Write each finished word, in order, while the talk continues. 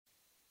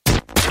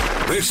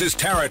This is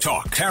Tara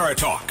Talk. Tara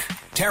Talk.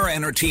 Tara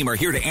and her team are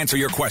here to answer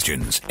your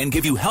questions and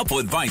give you helpful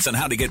advice on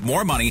how to get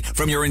more money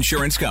from your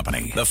insurance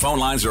company. The phone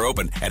lines are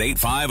open at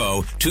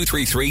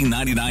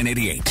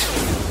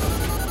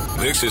 850-233-9988.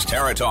 This is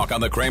Tara Talk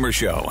on The Kramer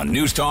Show on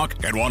News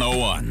Talk at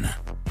 101.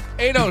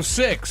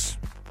 806.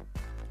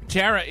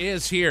 Tara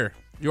is here.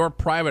 Your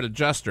private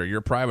adjuster,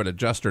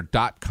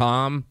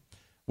 yourprivateadjuster.com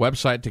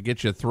website to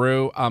get you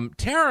through.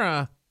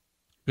 Tara,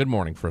 good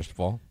morning, first of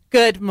all.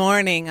 Good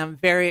morning. I'm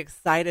very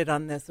excited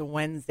on this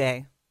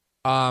Wednesday.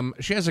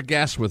 She has a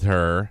guest with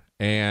her,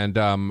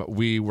 and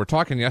we were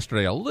talking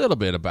yesterday a little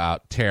bit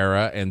about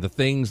Tara and the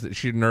things that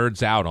she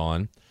nerds out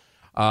on.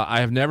 I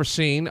have never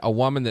seen a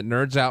woman that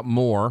nerds out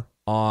more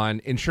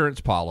on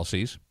insurance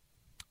policies.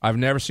 I've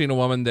never seen a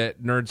woman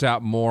that nerds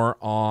out more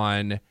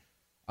on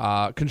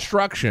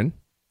construction.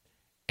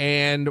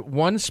 And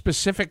one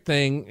specific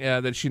thing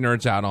that she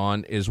nerds out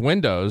on is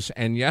windows.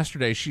 And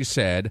yesterday she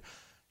said,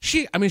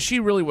 she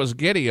really was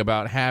giddy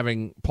about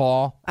having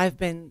Paul. I've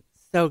been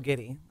so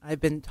giddy.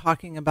 I've been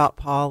talking about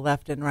Paul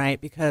left and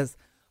right because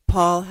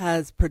Paul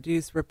has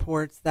produced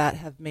reports that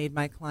have made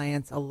my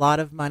clients a lot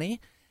of money.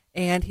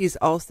 And he's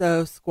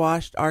also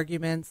squashed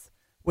arguments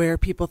where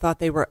people thought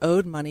they were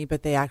owed money,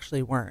 but they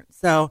actually weren't.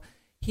 So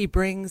he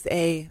brings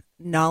a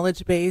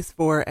knowledge base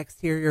for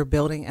exterior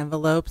building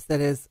envelopes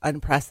that is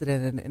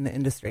unprecedented in the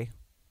industry.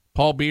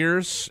 Paul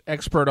Beers,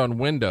 expert on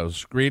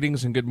windows.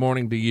 Greetings and good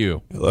morning to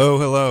you.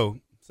 Hello.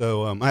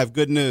 So I have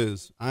good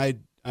news. I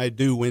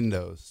do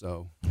windows,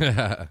 so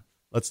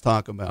let's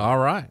talk about it. All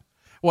right.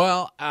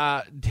 Well,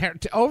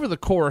 over the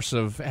course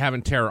of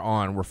having Tara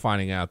on, we're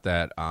finding out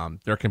that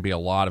there can be a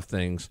lot of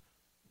things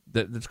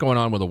that's going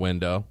on with a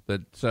window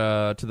that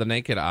to the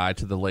naked eye,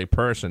 to the lay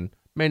person,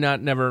 may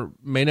never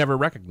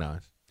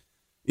recognize.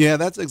 Yeah,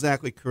 that's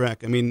exactly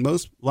correct. I mean, a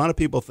lot of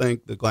people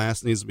think the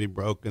glass needs to be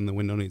broken, the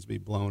window needs to be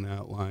blown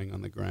out, lying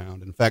on the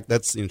ground. In fact,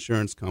 that's the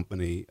insurance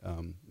company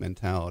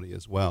mentality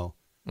as well.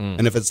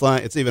 And if it's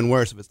even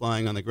worse if it's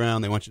lying on the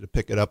ground. They want you to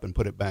pick it up and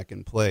put it back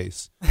in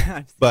place.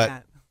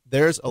 But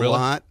there's a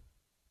lot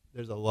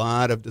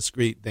of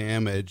discrete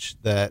damage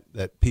that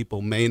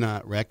people may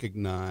not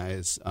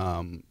recognize,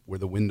 where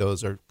the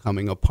windows are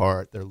coming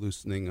apart, they're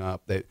loosening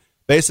up. They're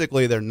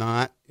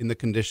not in the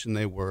condition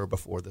they were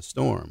before the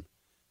storm.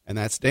 And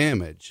that's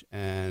damage.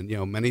 And,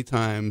 many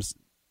times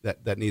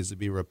that needs to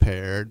be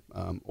repaired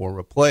or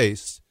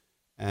replaced.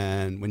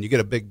 And when you get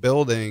a big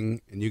building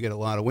and you get a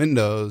lot of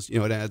windows, it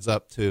adds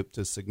up to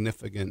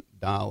significant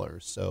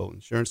dollars. So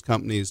insurance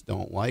companies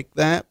don't like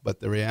that.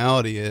 But the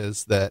reality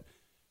is that,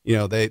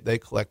 they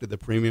collected the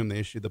premium, they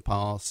issued the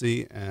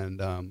policy,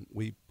 and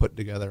we put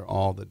together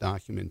all the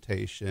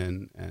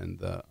documentation and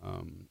the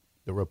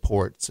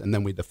reports, and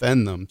then we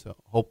defend them to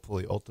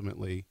hopefully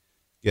ultimately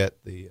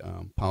get the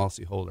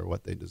policyholder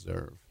what they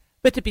deserve.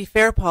 But to be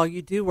fair, Paul,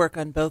 you do work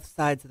on both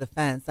sides of the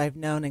fence. I've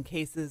known in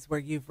cases where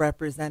you've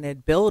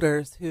represented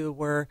builders who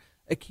were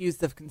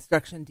accused of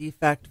construction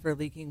defect for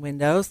leaking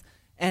windows,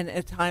 and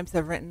at times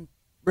have written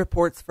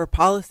reports for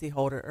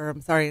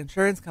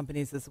insurance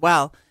companies as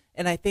well.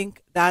 And I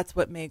think that's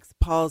what makes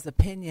Paul's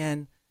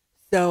opinion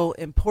so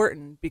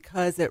important,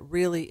 because it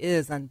really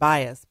is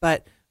unbiased.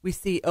 But we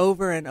see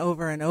over and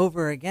over and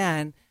over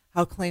again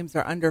how claims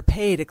are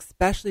underpaid,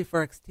 especially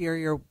for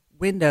exterior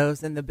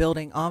windows in the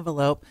building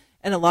envelope.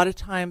 And a lot of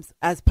times,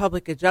 as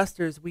public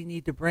adjusters, we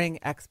need to bring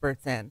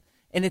experts in.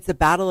 And it's a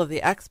battle of the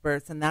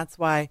experts, and that's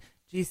why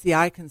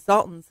GCI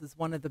Consultants is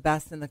one of the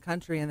best in the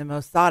country and the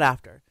most sought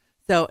after.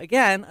 So,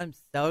 again, I'm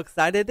so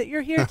excited that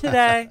you're here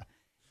today.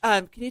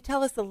 Can you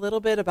tell us a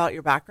little bit about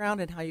your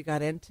background and how you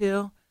got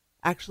into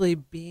actually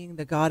being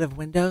the god of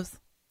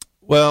windows?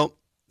 Well,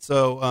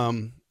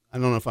 so I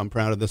don't know if I'm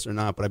proud of this or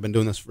not, but I've been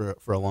doing this for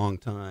a long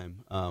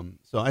time.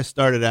 So I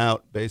started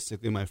out,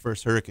 basically, my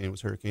first hurricane was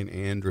Hurricane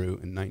Andrew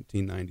in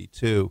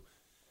 1992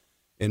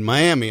 in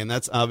Miami, and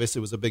that's obviously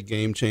was a big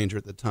game changer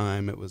at the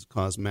time. It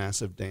caused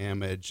massive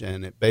damage,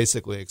 and it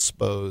basically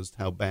exposed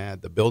how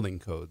bad the building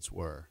codes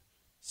were.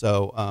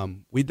 So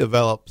we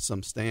developed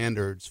some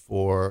standards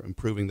for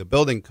improving the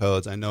building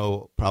codes. I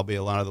know probably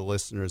a lot of the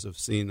listeners have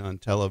seen on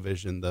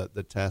television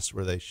the tests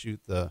where they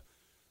shoot the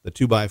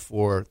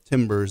 2x4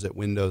 timbers at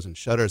windows and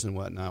shutters and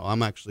whatnot. Well,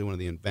 I'm actually one of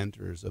the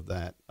inventors of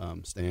that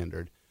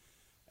standard.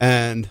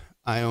 And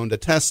I owned a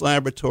test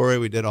laboratory.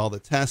 We did all the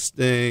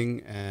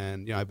testing.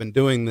 And, I've been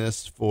doing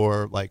this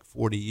for like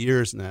 40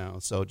 years now.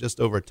 So just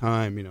over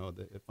time,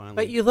 it finally...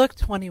 But you look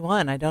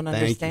 21. I don't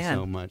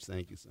understand.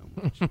 Thank you so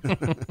much.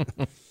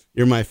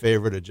 You're my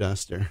favorite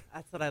adjuster.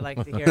 That's what I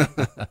like to hear.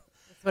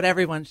 That's what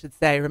everyone should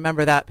say.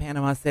 Remember that,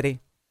 Panama City.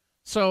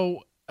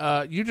 So...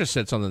 you just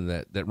said something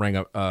that rang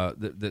up,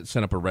 that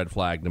sent up a red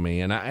flag to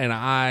me, and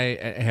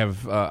I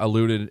have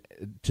alluded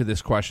to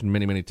this question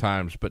many, many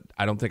times, but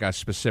I don't think I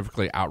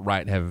specifically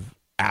outright have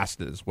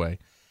asked it this way.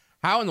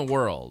 How in the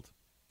world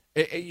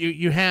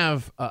you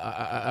have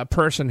a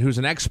person who's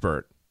an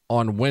expert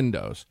on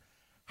windows?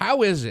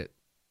 How is it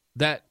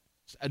that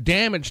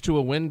damage to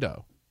a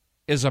window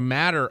is a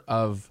matter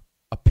of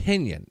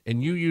opinion,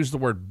 and you use the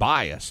word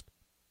biased,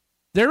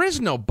 there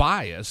is no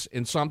bias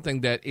in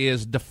something that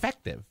is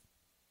defective.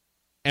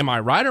 Am I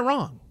right or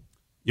wrong?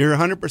 You're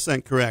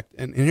 100% correct.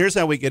 And here's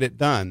how we get it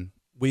done.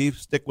 We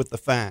stick with the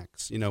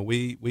facts.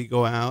 We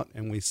go out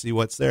and we see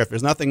what's there. If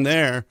there's nothing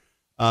there,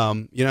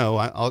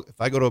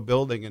 if I go to a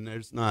building and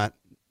there's not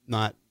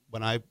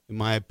what in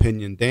my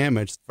opinion,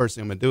 damaged, the first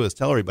thing I'm going to do is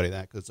tell everybody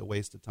that, because it's a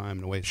waste of time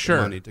and a waste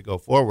of money to go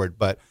forward.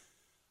 But,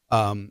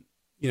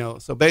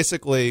 so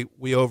basically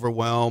we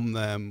overwhelm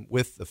them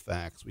with the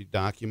facts. We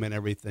document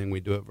everything. We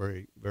do it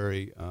very,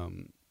 very,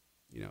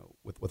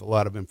 with a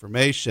lot of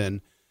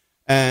information.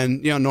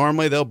 And,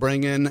 normally they'll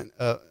bring in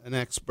an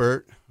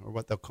expert, or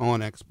what they'll call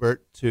an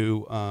expert,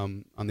 to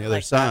on the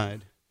other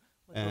side.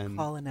 What they'll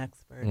call an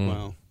expert.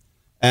 Well,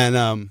 and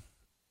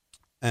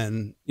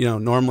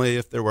normally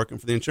if they're working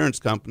for the insurance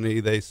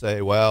company, they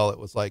say, well, it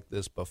was like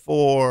this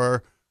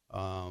before.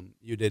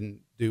 The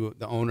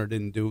owner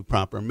didn't do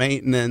proper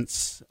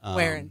maintenance.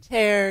 Wear and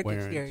tear,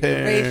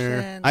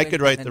 deterioration. I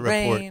could write the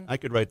report. I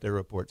could write their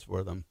reports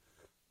for them.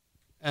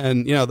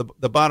 And,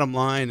 the bottom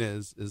line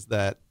is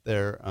that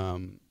they're,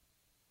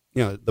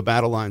 the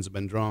battle lines have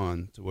been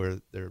drawn to where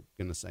they're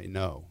going to say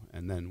no.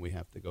 And then we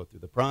have to go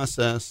through the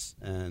process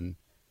and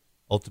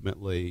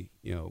ultimately,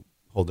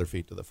 hold their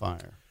feet to the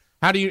fire.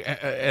 How do you,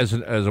 as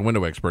a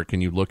window expert,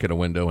 can you look at a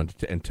window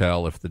and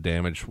tell if the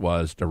damage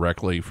was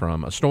directly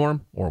from a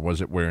storm, or was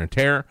it wear and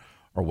tear,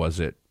 or was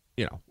it,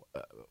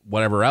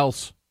 whatever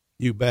else?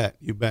 You bet.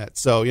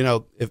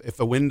 So, if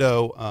a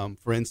window,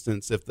 for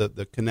instance, if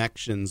the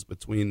connections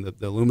between the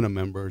aluminum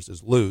members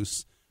is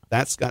loose,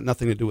 that's got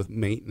nothing to do with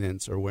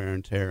maintenance or wear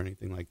and tear or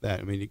anything like that.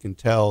 I mean, you can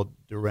tell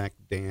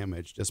direct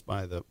damage just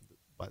by the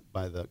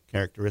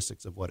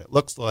characteristics of what it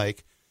looks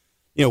like.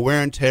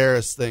 Wear and tear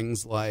is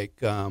things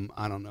like,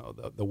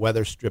 the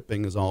weather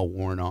stripping is all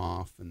worn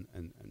off, and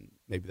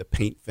maybe the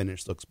paint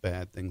finish looks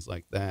bad, things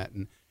like that.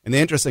 And the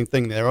interesting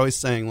thing, they're always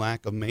saying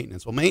lack of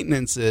maintenance. Well,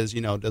 maintenance is,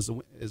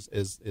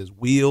 is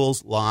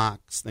wheels,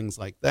 locks, things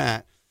like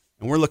that.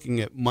 And we're looking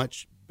at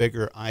much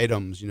bigger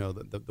items.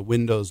 The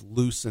windows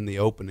loose in the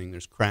opening.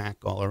 There's crack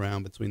all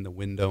around between the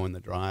window and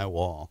the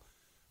drywall.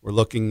 We're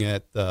looking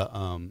at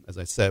the, as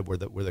I said, where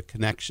the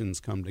connections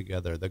come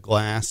together. The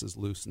glass is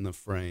loose in the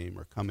frame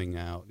or coming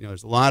out.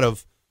 There's a lot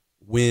of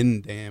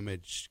wind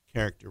damage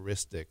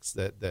characteristics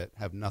that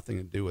have nothing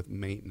to do with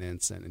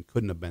maintenance and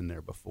couldn't have been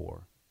there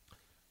before.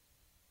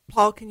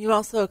 Paul, can you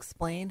also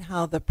explain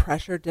how the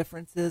pressure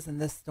differences in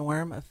this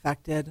storm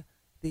affected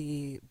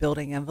the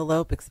building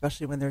envelope,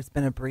 especially when there's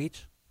been a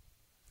breach?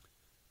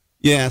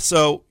 Yeah,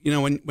 so,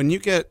 when you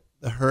get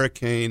the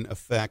hurricane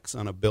effects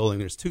on a building,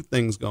 there's two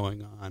things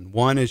going on.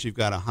 One is you've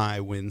got a high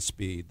wind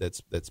speed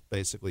that's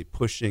basically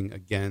pushing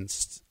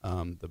against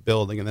the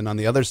building, and then on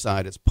the other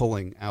side it's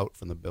pulling out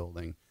from the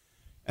building.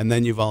 And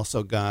then you've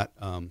also got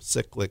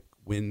cyclic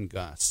wind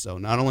gusts. So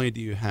not only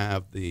do you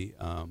have the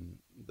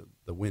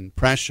wind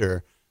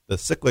pressure, the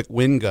cyclic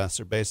wind gusts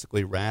are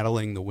basically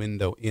rattling the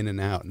window in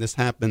and out. And this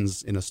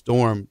happens in a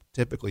storm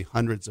typically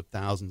hundreds of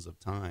thousands of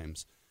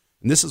times.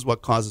 And this is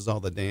what causes all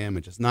the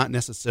damage. It's not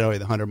necessarily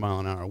the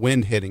 100-mile-an-hour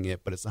wind hitting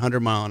it, but it's the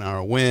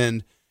 100-mile-an-hour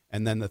wind,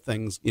 and then the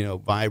things,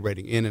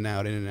 vibrating in and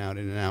out, in and out,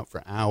 in and out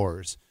for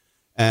hours.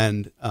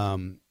 And,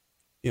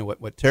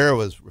 what Tara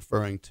was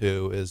referring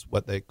to is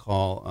what they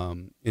call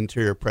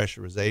interior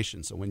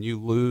pressurization. So when you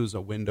lose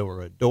a window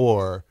or a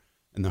door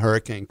and the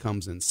hurricane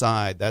comes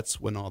inside, that's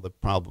when all the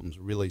problems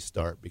really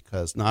start,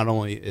 because not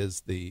only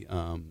is the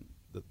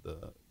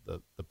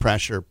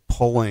pressure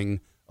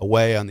pulling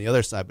away on the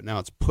other side, but now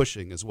it's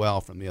pushing as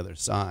well from the other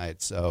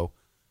side. So,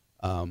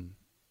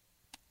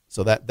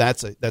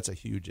 that's a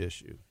huge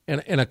issue.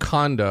 In a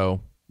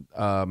condo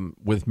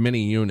with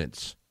many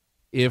units,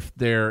 if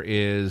there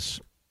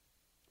is,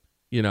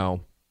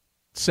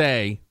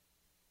 say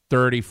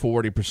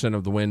 30-40%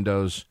 of the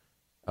windows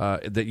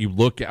that you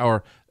look at,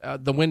 or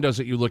the windows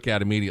that you look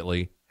at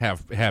immediately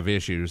have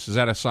issues, is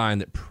that a sign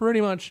that pretty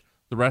much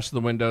the rest of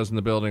the windows in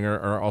the building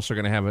are also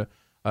going to have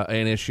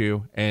an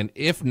issue? And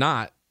if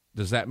not,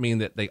 does that mean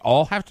that they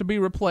all have to be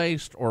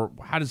replaced, or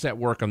how does that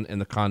work in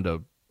the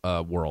condo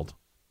world?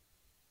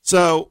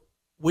 So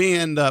we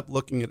end up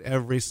looking at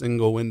every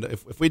single window.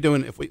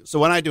 So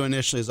what I do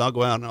initially is I'll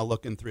go out and I'll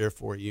look in 3 or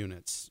 4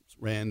 units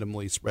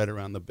randomly spread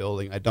around the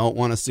building. I don't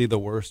want to see the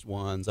worst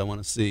ones. I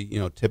want to see,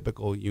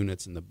 typical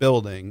units in the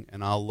building,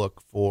 and I'll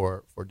look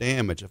for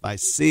damage. If I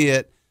see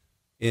it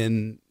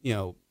in,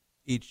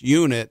 each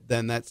unit,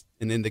 then that's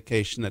an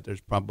indication that there's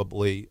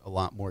probably a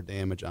lot more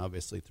damage,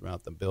 obviously,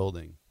 throughout the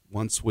building.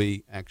 Once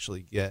we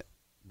actually get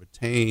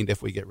retained,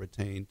 if we get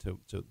retained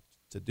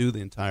to do the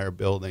entire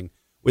building,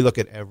 we look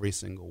at every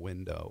single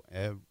window,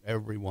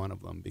 every one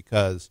of them,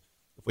 because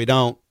if we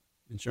don't,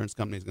 the insurance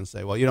company is going to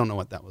say, well, you don't know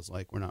what that was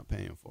like. We're not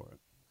paying for it.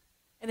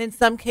 And in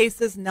some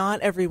cases, not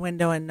every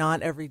window and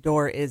not every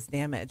door is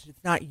damaged.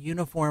 It's not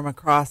uniform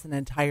across an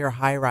entire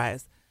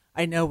high-rise.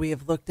 I know we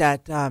have looked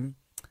at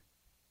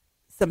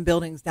some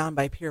buildings down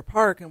by Pier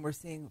Park, and we're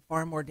seeing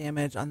far more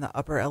damage on the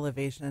upper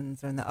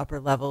elevations or in the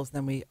upper levels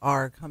than we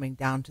are coming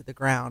down to the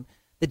ground,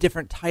 the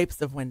different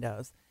types of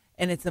windows.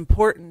 And it's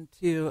important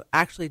to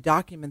actually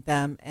document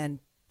them and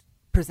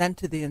present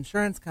to the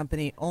insurance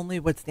company only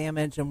what's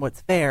damaged and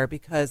what's fair,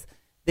 because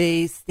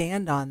they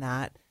stand on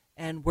that,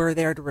 and we're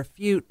there to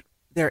refute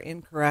their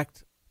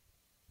incorrect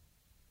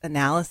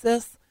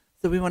analysis.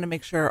 So we want to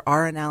make sure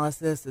our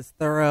analysis is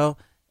thorough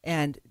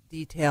and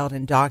detailed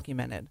and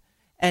documented.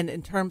 And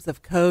in terms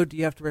of code, do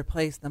you have to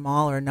replace them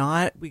all or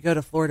not? We go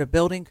to Florida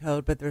Building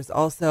Code, but there's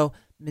also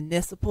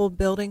Municipal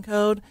Building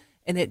Code,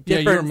 and it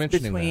differs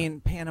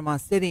between Panama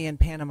City and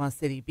Panama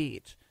City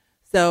Beach.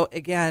 So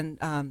again,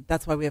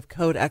 that's why we have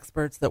code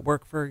experts that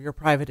work for your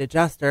private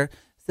adjuster,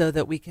 so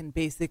that we can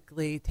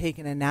basically take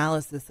an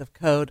analysis of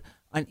code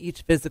on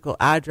each physical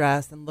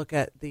address and look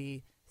at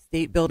the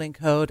state building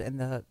code and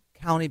the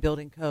county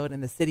building code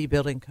and the city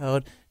building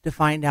code to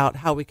find out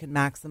how we can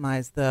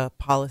maximize the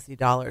policy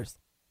dollars.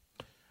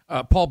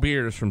 Paul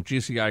Beers from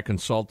GCI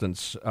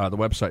Consultants, the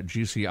website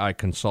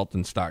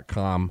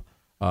gciconsultants.com,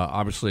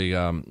 obviously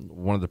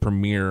one of the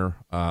premier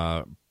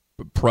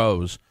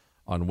pros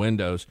on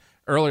Windows.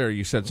 Earlier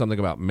you said something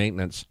about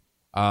maintenance.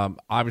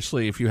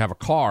 Obviously, if you have a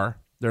car,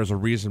 there's a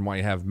reason why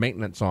you have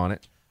maintenance on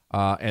it,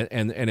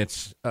 and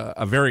it's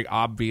a very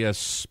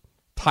obvious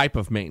type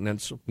of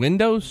maintenance.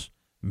 Windows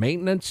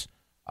maintenance,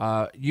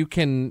 there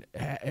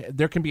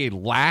can be a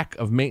lack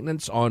of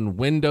maintenance on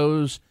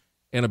Windows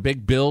in a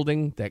big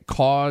building that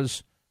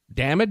cause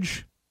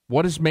damage.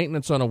 What does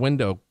maintenance on a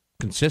window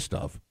consist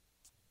of?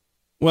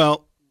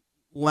 Well,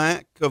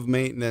 lack of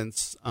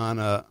maintenance on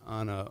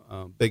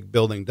a big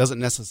building doesn't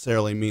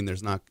necessarily mean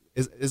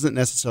isn't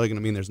necessarily going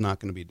to mean there's not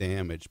going to be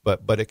damage,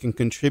 but it can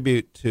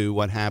contribute to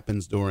what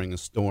happens during a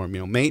storm.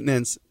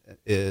 Maintenance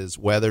is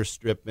weather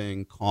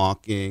stripping,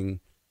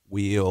 caulking,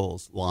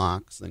 wheels,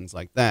 locks, things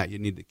like that. You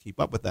need to keep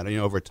up with that.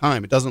 Over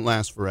time, it doesn't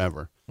last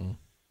forever.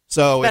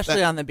 So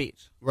especially on the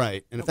beach.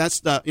 Right. And if that's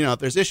stuff, if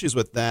there's issues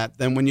with that,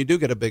 then when you do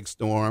get a big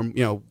storm,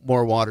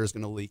 more water is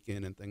going to leak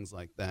in and things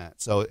like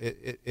that. So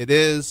it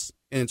is,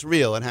 and it's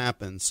real, it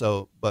happens.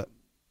 So, but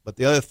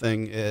the other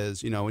thing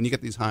is, when you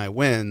get these high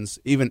winds,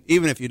 even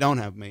if you don't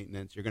have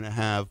maintenance, you're going to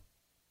have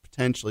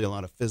potentially a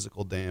lot of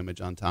physical damage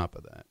on top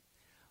of that.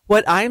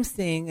 What I'm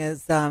seeing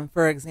is,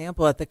 for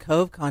example, at the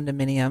Cove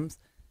condominiums,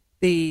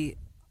 the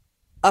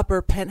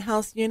upper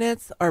penthouse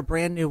units are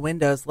brand new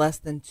windows, less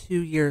than 2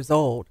 years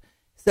old.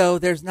 So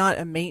there's not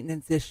a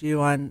maintenance issue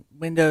on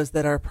windows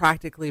that are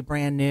practically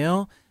brand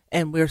new,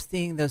 and we're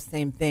seeing those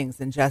same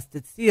things: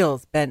 ingested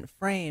seals, bent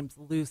frames,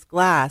 loose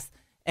glass,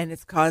 and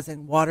it's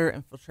causing water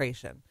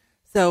infiltration.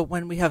 So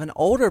when we have an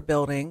older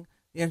building,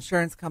 the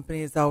insurance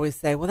companies always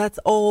say, well, that's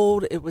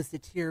old, it was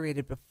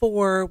deteriorated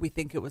before, we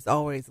think it was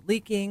always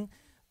leaking,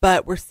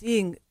 but we're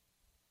seeing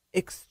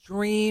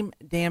extreme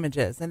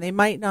damages, and they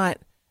might not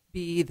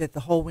be that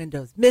the whole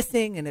window's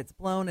missing and it's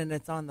blown and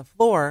it's on the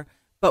floor.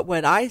 But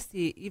what I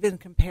see, even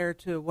compared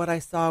to what I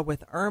saw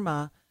with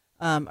Irma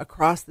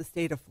across the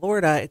state of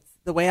Florida, it's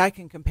the way I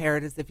can compare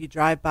it is if you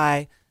drive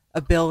by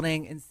a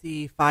building and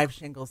see 5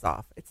 shingles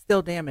off. It's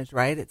still damaged,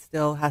 right? It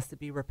still has to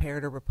be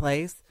repaired or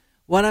replaced.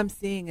 What I'm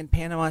seeing in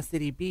Panama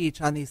City Beach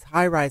on these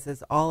high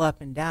rises all up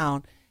and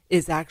down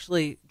is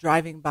actually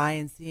driving by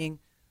and seeing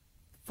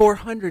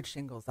 400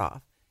 shingles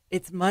off.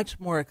 It's much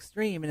more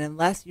extreme, and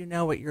unless you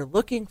know what you're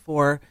looking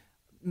for,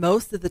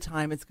 most of the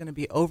time it's going to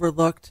be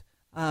overlooked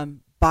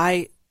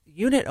by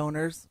unit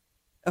owners,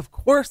 of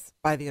course,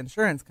 by the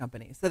insurance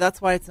company. So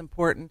that's why it's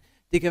important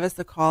to give us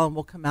a call, and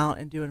we'll come out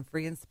and do a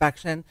free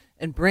inspection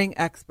and bring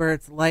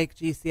experts like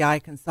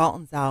GCI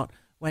Consultants out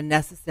when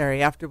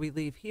necessary. After we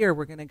leave here,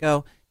 we're going to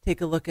go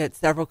take a look at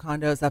several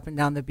condos up and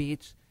down the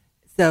beach,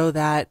 so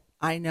that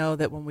I know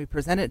that when we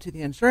present it to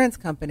the insurance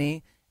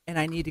company, and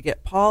I need to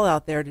get Paul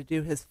out there to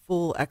do his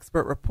full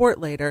expert report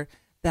later,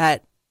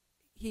 that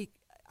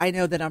I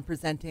know that I'm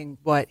presenting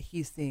what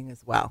he's seeing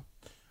as well.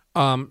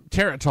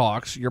 Tara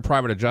Talks,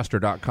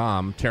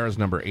 yourprivateadjuster.com. Tara's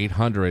number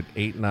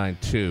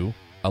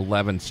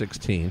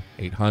 800-892-1116.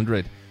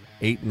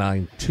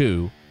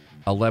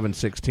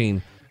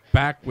 800-892-1116.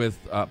 Back with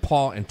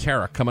Paul and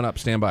Tara coming up.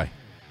 Stand by.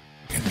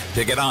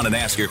 To get on and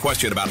ask your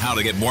question about how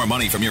to get more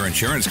money from your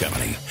insurance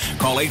company,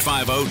 call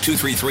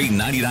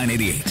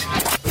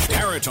 850-233-9988.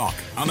 Tara Talk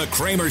on The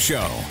Kramer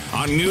Show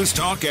on News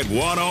Talk at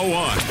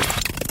 101.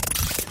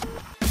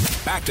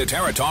 Back to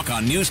Tara Talk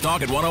on News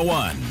Talk at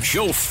 101.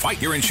 She'll fight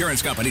your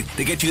insurance company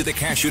to get you the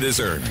cash you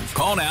deserve.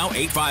 Call now,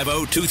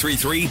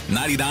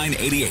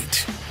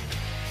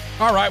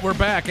 850-233-9988. All right, we're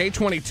back.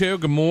 822,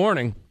 good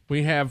morning.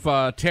 We have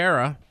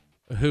Tara,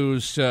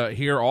 who's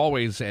here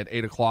always at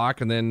 8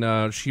 o'clock, and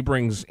then she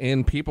brings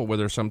in people with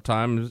her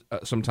sometimes,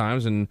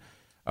 and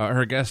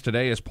her guest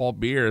today is Paul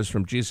Beers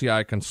from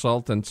GCI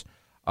Consultants,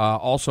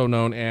 also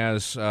known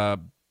as,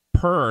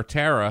 per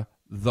Tara,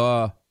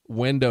 the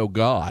Window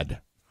God.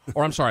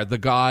 Or I'm sorry, the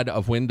God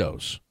of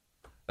Windows.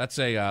 That's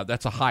a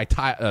high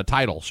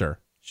title, sir.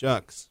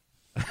 Shucks.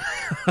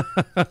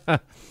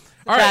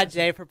 All right,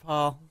 Jay for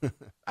Paul.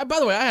 By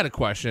the way, I had a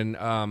question,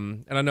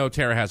 and I know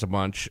Tara has a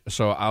bunch,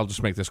 so I'll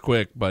just make this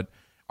quick. But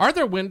are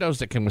there windows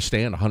that can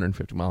withstand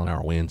 150 mile an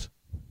hour winds?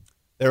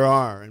 There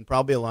are, and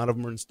probably a lot of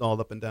them are installed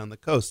up and down the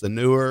coast. The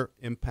newer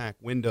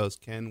impact windows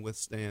can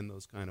withstand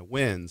those kind of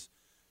winds.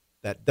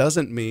 That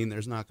doesn't mean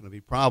there's not going to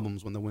be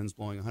problems when the wind's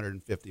blowing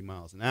 150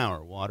 miles an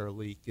hour. Water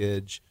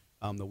leakage,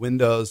 the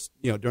windows,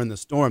 during the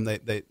storm,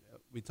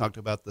 we talked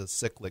about the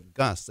cyclic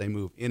gusts. They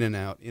move in and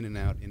out, in and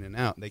out, in and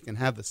out. They can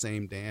have the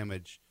same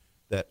damage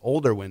that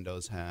older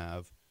windows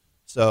have.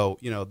 So,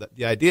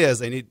 the idea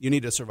is you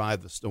need to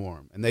survive the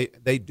storm, and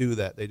they do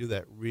that. They do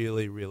that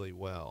really, really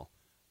well.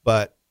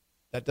 But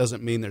that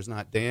doesn't mean there's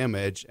not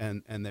damage,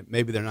 and that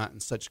maybe they're not in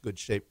such good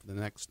shape for the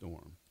next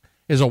storm.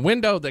 Is a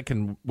window that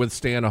can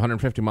withstand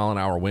 150 mile an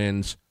hour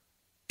winds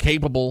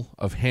capable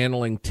of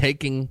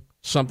taking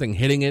something,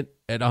 hitting it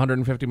at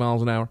 150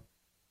 miles an hour?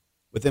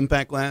 With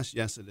impact glass,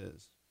 yes, it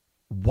is.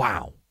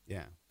 Wow.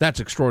 Yeah. That's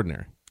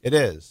extraordinary. It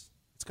is.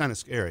 It's kind of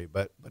scary,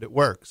 but it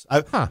works.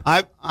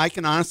 I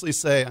can honestly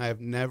say I have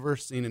never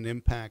seen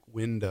an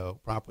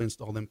properly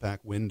installed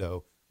impact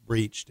window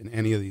breached in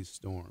any of these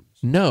storms.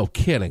 No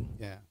kidding.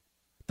 Yeah.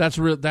 That's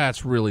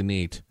really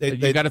neat.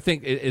 You got to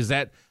think, is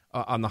that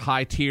on the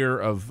high tier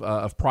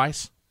of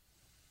price?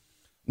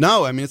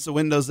 No, I mean it's the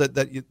windows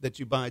that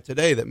you buy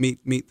today that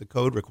meet the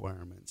code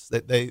requirements.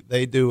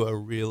 They do a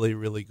really,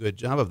 really good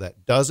job of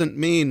that. Doesn't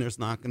mean there's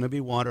not going to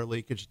be water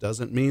leakage.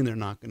 Doesn't mean they're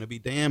not going to be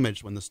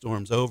damaged when the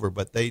storm's over.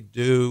 But they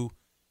do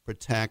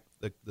protect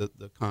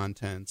the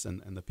contents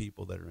and the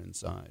people that are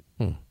inside.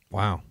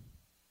 Wow.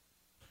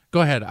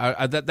 Go ahead.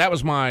 That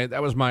was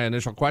my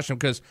initial question,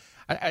 because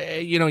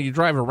you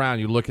drive around,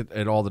 you look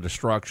at all the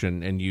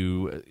destruction, and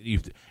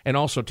and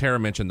also Tara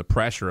mentioned the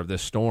pressure of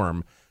this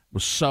storm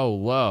was so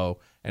low,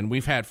 and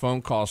we've had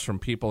phone calls from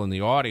people in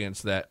the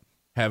audience that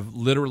have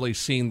literally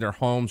seen their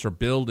homes or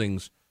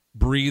buildings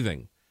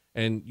breathing,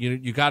 and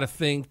you got to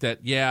think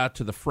that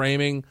to the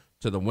framing,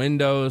 to the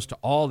windows, to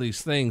all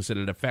these things, that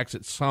it affects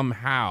it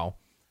somehow.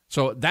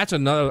 So that's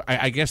another.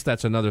 I guess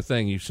that's another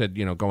thing. You said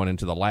going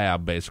into the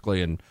lab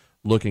basically and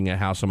looking at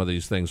how some of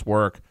these things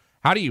work.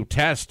 How do you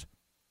test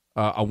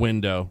a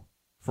window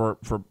for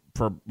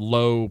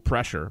low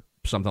pressure,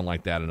 something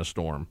like that in a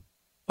storm?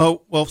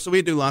 Oh, well, so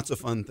we do lots of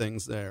fun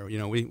things there.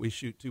 We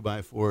shoot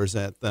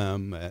 2x4s at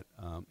them at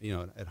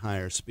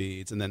higher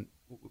speeds, and then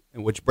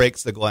which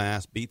breaks the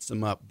glass, beats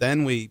them up.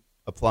 Then we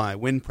apply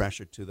wind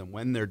pressure to them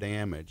when they're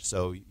damaged.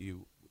 So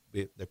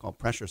they're called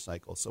pressure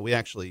cycles. So we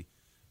actually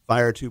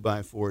fire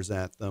 2x4s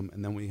at them,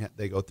 and then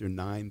they go through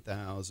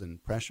 9,000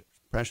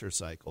 pressure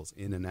cycles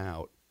in and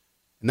out.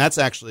 And that's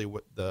actually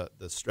what the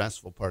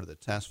stressful part of the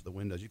test for the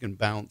windows. You can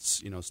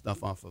bounce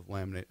stuff off of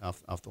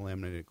off the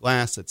laminated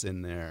glass that's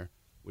in there,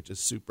 which is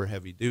super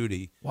heavy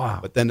duty. Wow.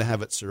 But then to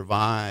have it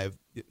survive,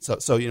 so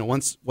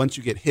once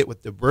you get hit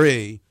with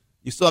debris,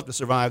 you still have to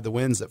survive the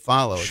winds that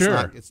follow.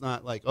 Sure. It's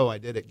not like, I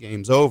did it,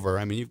 game's over.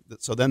 I mean,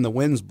 so then the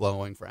wind's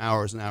blowing for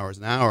hours and hours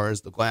and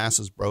hours, the glass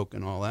is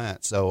broken, all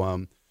that.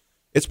 So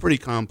it's pretty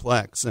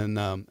complex, and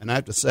I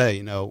have to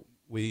say,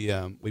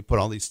 we put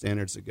all these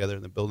standards together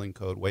in the building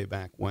code way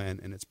back when,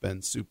 and it's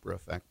been super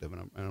effective,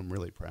 and I'm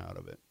really proud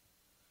of it.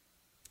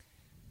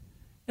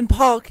 And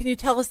Paul, can you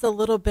tell us a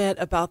little bit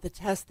about the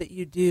tests that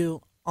you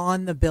do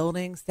on the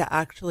buildings to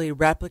actually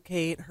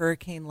replicate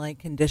hurricane-like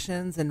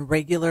conditions and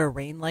regular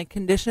rain-like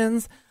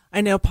conditions? I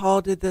know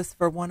Paul did this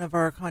for one of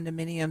our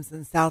condominiums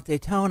in South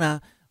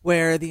Daytona,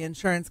 where the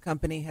insurance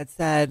company had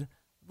said,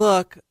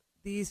 look,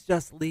 these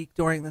just leaked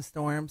during the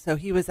storm. So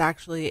he was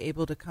actually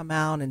able to come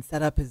out and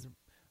set up his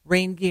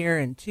rain gear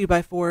and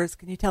 2x4s.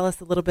 Can you tell us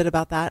a little bit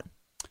about that?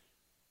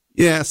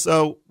 Yeah,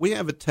 so we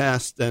have a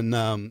test, and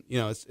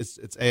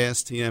it's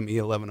ASTM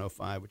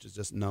E1105, which is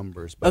just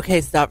numbers. But okay,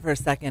 stop for a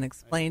second.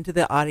 Explain to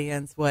the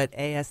audience what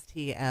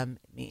ASTM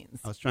means.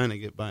 I was trying to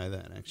get by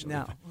that, actually.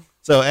 No.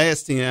 So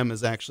ASTM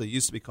is actually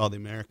used to be called the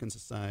American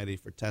Society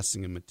for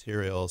Testing and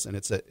Materials, and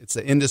it's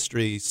an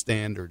industry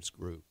standards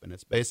group, and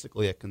it's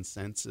basically a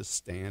consensus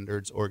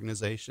standards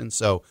organization.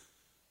 So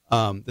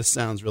this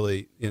sounds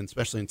really,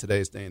 especially in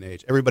today's day and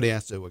age, everybody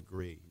has to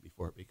agree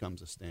before it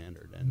becomes a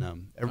standard,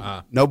 and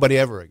nobody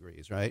ever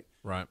agrees, right?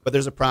 Right. But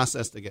there's a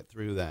process to get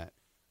through that.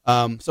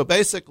 So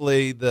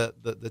basically,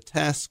 the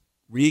test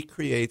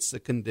recreates the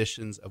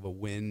conditions of a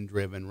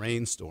wind-driven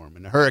rainstorm,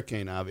 and a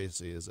hurricane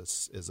obviously is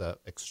a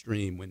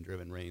extreme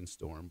wind-driven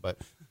rainstorm. But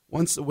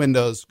once the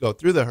windows go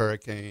through the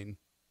hurricane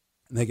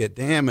and they get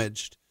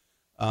damaged,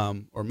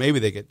 or maybe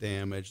they get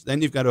damaged,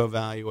 then you've got to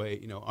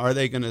evaluate, are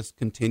they going to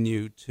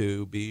continue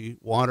to be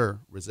water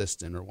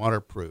resistant or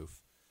waterproof?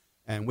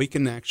 And we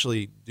can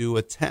actually do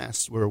a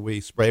test where we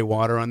spray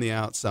water on the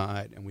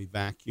outside and we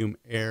vacuum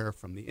air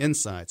from the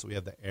inside. So we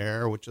have the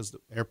air, which is the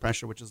air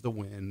pressure, which is the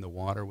wind, the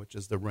water, which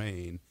is the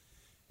rain.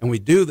 And we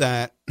do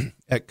that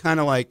at kind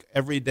of like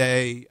every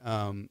day.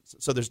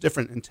 So there's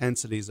different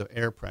intensities of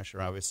air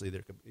pressure. Obviously,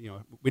 there could,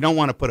 we don't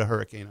want to put a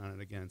hurricane on it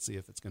again and see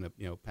if it's going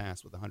to,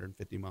 pass with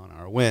 150 mile an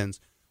hour winds.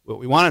 What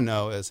we want to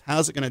know is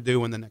how's it going to do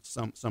when the next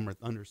summer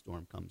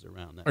thunderstorm comes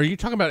around. Are you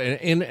talking about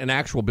in an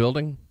actual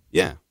building?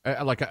 Yeah,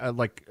 like a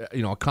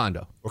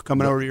condo. We're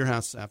coming over to your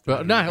house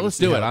after. No, let's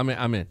do it. I'm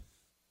in.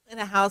 In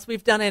a house,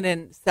 we've done it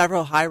in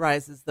several high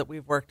rises that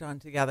we've worked on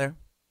together.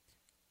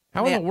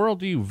 How in the world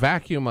do you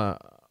vacuum a?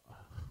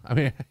 I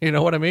mean, you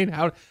know what I mean?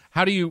 How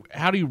do you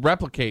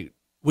replicate?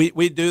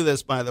 We do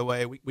this, by the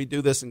way. We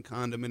do this in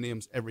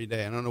condominiums every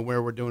day. I don't know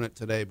where we're doing it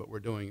today, but we're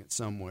doing it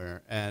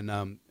somewhere,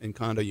 and in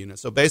condo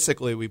units. So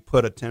basically, we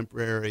put a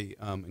temporary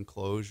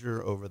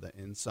enclosure over the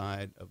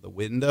inside of the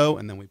window,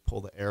 and then we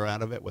pull the air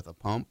out of it with a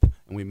pump,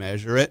 and we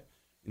measure it.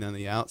 And on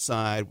the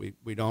outside,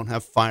 we don't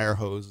have fire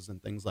hoses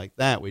and things like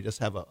that. We just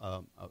have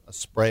a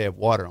spray of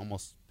water.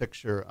 Almost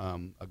picture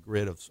a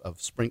grid of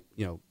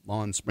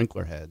lawn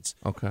sprinkler heads.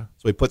 Okay.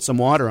 So we put some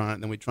water on it,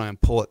 and then we try and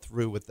pull it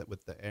through with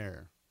the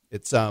air.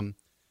 It's the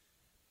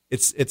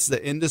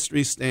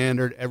industry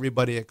standard.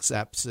 Everybody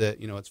accepts it.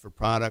 It's for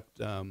product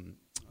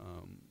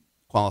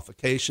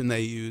qualification.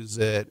 They use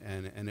it,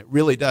 and it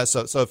really does.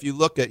 So if you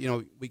look at,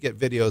 we get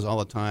videos all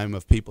the time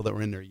of people that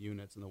were in their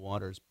units and the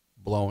water's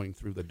blowing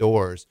through the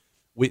doors.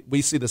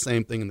 We see the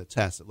same thing in the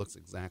test. It looks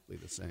exactly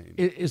the same.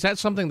 Is that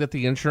something that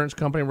the insurance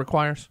company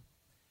requires?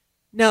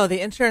 No,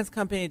 the insurance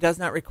company does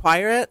not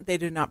require it. They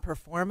do not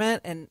perform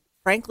it, and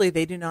frankly,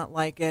 they do not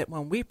like it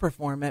when we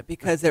perform it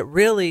because it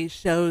really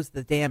shows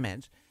the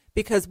damage.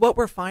 Because what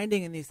we're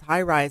finding in these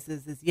high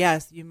rises is,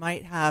 yes, you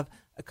might have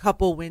a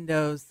couple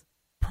windows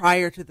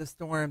prior to the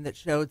storm that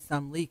showed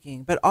some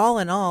leaking, but all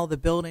in all, the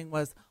building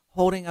was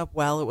holding up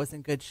well. It was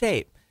in good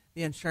shape.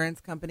 The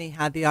insurance company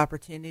had the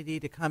opportunity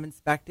to come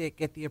inspect it,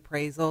 get the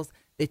appraisals.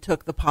 They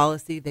took the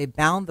policy. They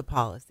bound the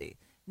policy.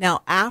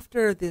 Now,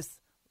 after this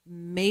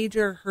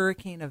major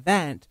hurricane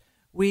event,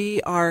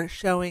 we are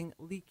showing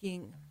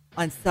leaking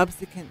on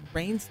subsequent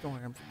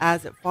rainstorms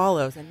as it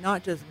follows, and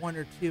not just one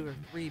or two or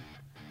three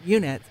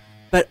units,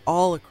 but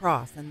all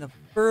across. And the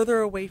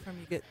further away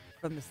from you get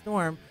from the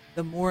storm,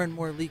 the more and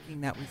more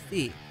leaking that we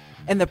see.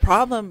 And the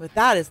problem with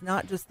that is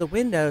not just the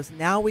windows.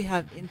 Now we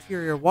have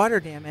interior water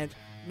damage.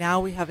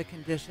 Now we have a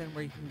condition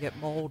where you can get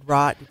mold,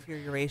 rot,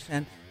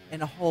 deterioration,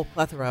 and a whole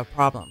plethora of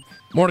problems.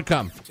 More to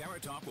come. Terra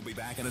Talk will be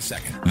back in a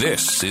second.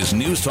 This is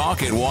News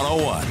Talk at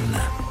 101.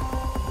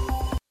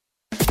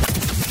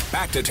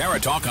 Back to Terra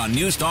Talk on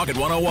News Talk at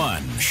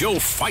 101. She'll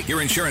fight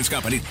your insurance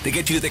company to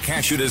get you the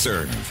cash you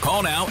deserve.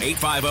 Call now,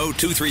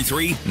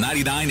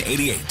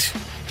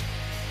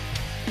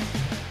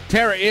 850-233-9988.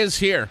 Tara is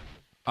here.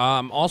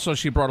 Also,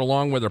 she brought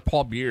along with her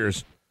Paul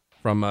Beers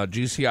from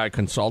GCI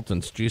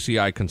Consultants,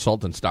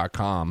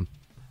 GCIconsultants.com.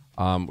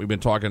 We've been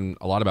talking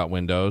a lot about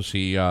Windows.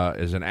 He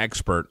is an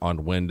expert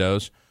on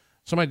Windows.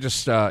 Somebody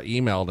just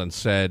emailed and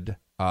said,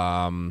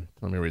 let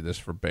me read this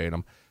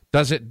verbatim.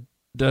 Does it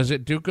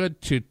do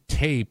good to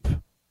tape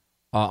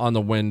on the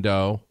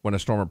window when a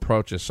storm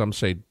approaches? Some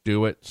say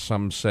do it.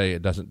 Some say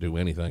it doesn't do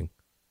anything.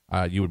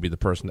 You would be the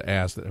person to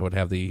ask that would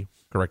have the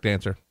correct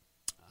answer.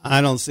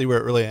 I don't see where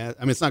it really.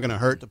 It's not going to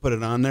hurt to put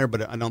it on there,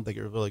 but I don't think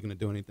it's really going to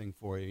do anything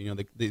for you.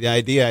 The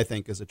idea, I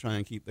think, is to try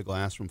and keep the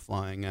glass from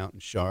flying out in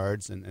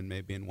shards and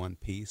maybe in one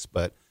piece.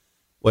 But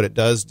what it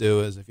does do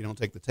is, if you don't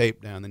take the tape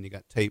down, then you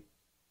got tape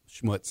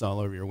schmutz all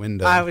over your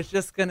window. I was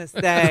just going to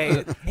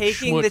say,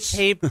 taking the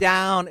tape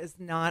down is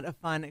not a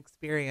fun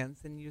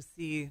experience, and you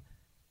see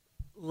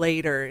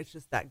later, it's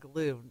just that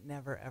glue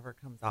never ever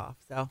comes off.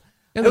 So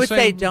I would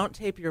say, don't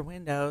tape your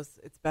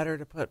windows. It's better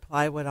to put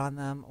plywood on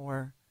them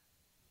or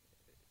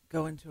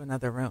go into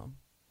another room.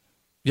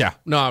 Yeah,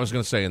 no, I was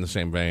going to say in the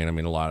same vein.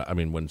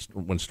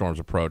 When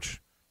storms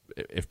approach,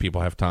 if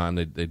people have time,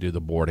 they do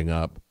the boarding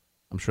up.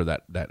 I'm sure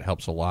that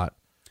helps a lot.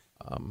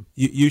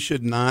 You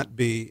should not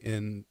be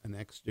in an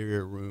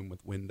exterior room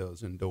with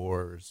windows and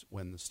doors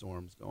when the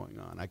storm's going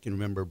on. I can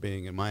remember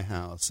being in my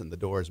house and the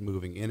doors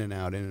moving in and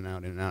out, in and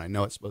out, in and out. I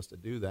know it's supposed to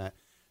do that.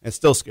 And it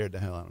still scared the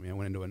hell out of me. I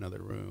went into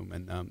another room,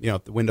 and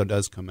if the window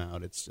does come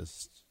out, it's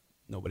just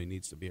nobody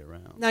needs to be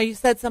around. Now, you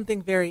said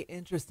something very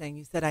interesting.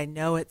 You said, I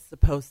know it's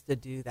supposed to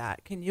do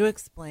that. Can you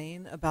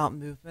explain about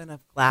movement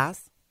of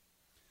glass?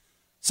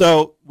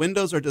 So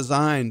windows are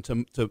designed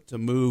to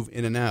move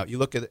in and out. You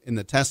look at it in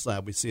the test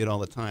lab, we see it all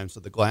the time.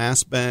 So the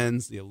glass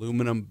bends, the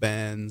aluminum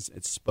bends.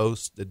 It's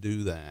supposed to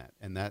do that,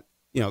 and that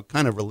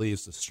kind of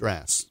relieves the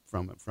stress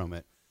from it.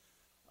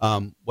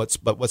 What's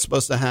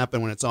supposed to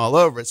happen when it's all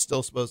over? It's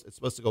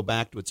supposed to go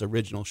back to its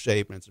original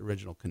shape and its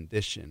original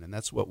condition, and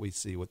that's what we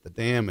see with the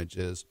damage.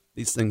 Is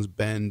these things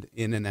bend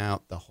in and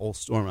out the whole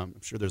storm.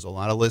 I'm sure there's a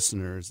lot of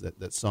listeners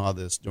that saw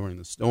this during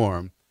the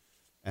storm,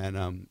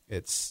 and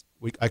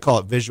I call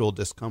it visual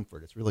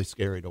discomfort. It's really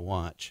scary to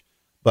watch,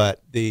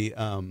 but the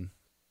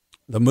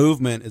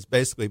movement is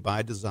basically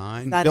by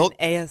design. Is that an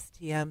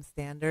ASTM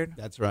standard?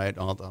 That's right.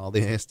 All the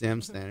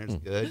ASTM standards.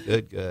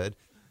 Good.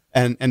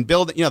 And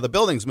build, the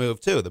buildings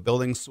move too. The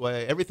buildings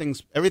sway.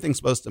 Everything's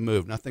supposed to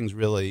move. Nothing's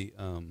really,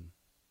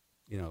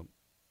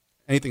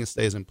 anything that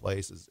stays in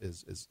place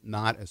is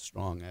not as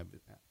strong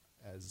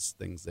as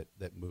things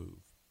that move.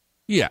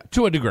 Yeah,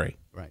 to a degree.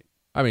 Right.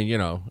 I mean,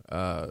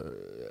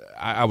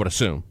 I would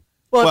assume.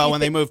 Well, when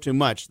they move too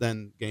much,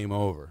 then game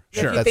over.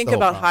 Sure. If you That's think the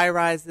whole about problem. high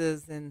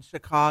rises in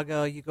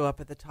Chicago, you go up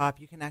at the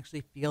top, you can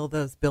actually feel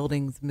those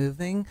buildings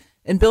moving.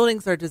 And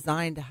buildings are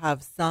designed to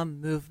have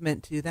some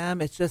movement to them.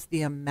 It's just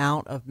the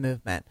amount of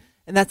movement.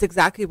 And that's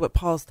exactly what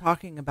Paul's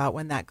talking about.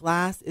 When that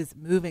glass is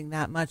moving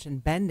that much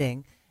and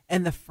bending,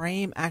 and the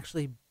frame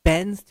actually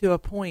bends to a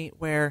point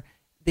where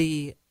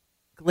the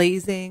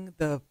glazing,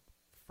 the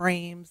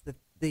frames,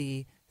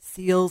 the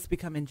seals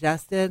become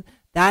ingested,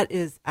 that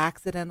is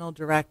accidental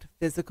direct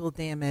physical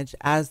damage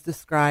as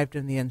described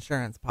in the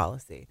insurance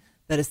policy.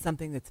 That is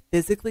something that's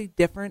physically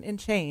different and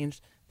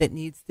changed that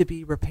needs to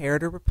be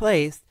repaired or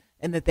replaced,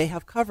 and that they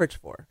have coverage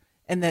for.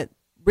 And that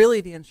really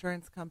the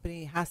insurance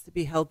company has to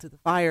be held to the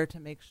fire to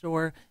make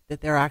sure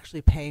that they're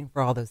actually paying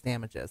for all those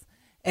damages.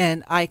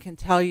 And I can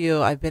tell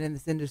you, I've been in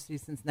this industry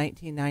since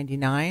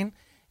 1999.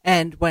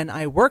 And when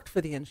I worked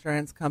for the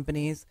insurance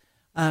companies,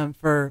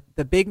 for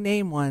the big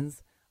name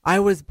ones, I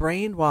was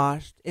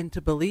brainwashed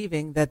into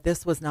believing that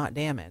this was not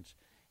damage.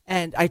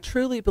 And I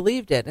truly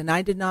believed it. And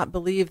I did not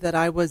believe that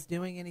I was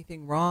doing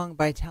anything wrong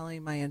by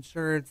telling my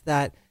insureds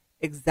that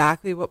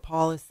exactly what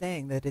Paul is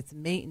saying, that it's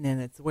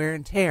maintenance, it's wear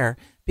and tear,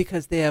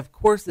 because they have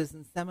courses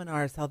and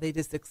seminars how they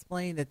just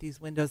explain that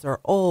these windows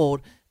are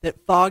old,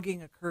 that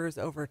fogging occurs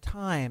over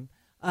time,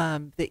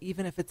 that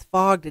even if it's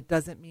fogged, it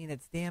doesn't mean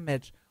it's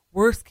damaged.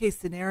 Worst case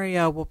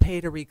scenario, we'll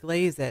pay to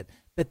reglaze it.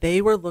 But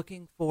they were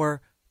looking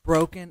for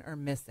broken or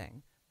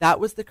missing. That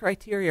was the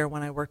criteria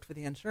when I worked for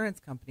the insurance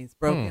companies,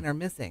 broken or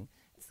missing.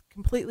 It's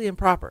completely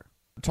improper.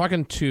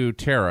 Talking to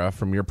Tara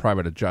from Your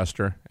Private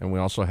Adjuster, and we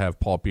also have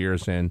Paul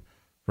Beers in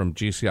from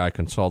GCI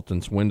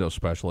Consultants, window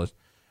specialist.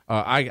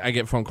 I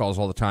get phone calls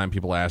all the time,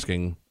 people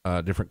asking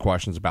different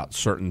questions about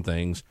certain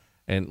things.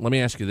 And let me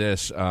ask you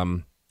this.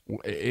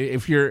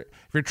 If you're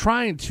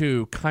trying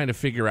to kind of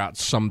figure out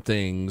some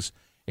things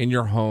in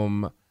your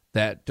home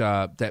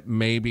that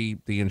maybe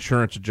the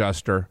insurance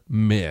adjuster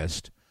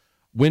missed,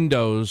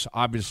 windows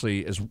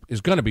obviously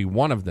is going to be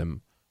one of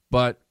them,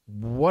 but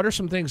what are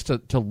some things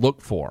to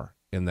look for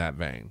in that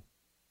vein?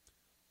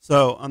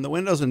 So on the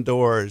windows and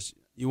doors,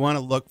 you want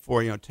to look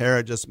for,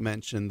 Tara just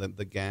mentioned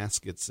the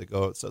gaskets that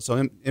go.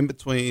 So in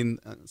between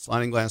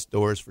sliding glass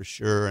doors for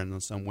sure,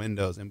 and some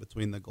windows, in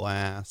between the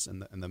glass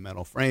and the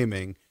metal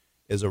framing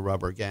is a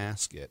rubber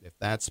gasket. If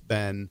that's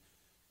been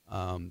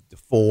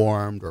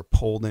deformed or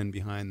pulled in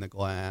behind the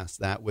glass,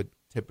 that would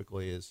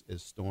typically is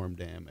storm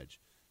damage.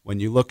 When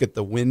you look at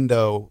the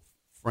window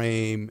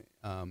frame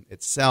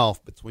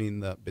itself, between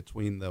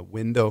the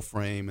window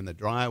frame and the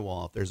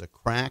drywall, if there's a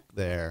crack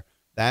there,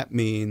 that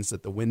means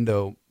that the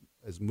window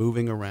is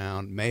moving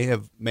around,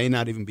 may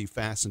not even be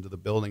fastened to the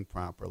building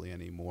properly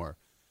anymore.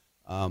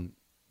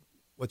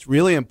 What's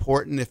really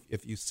important,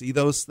 if you see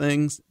those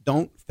things,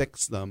 don't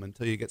fix them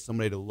until you get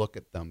somebody to look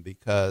at them,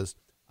 because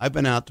I've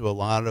been out to a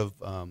lot of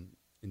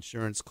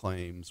insurance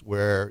claims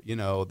where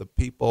the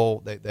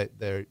people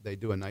they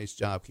do a nice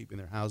job keeping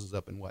their houses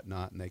up and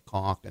whatnot, and they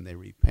caulk and they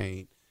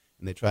repaint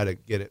and they try to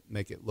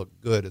make it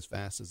look good as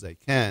fast as they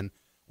can.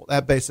 Well,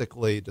 that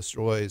basically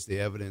destroys the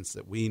evidence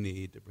that we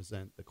need to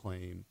present the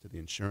claim to the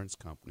insurance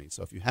company.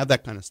 So if you have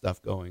that kind of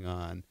stuff going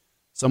on,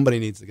 somebody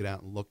needs to get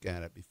out and look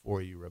at it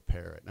before you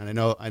repair it. And I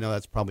know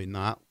that's probably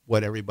not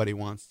what everybody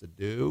wants to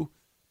do,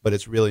 but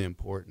it's really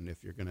important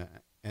if you're going to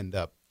end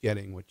up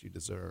getting what you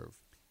deserve.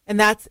 And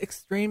that's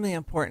extremely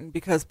important,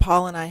 because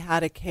Paul and I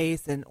had a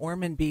case in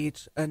Ormond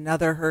Beach,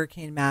 another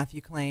Hurricane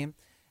Matthew claim,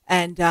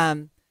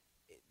 and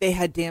they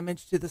had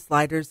damage to the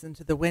sliders and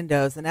to the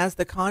windows. And as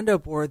the condo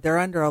board, they're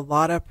under a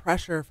lot of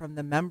pressure from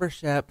the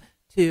membership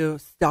to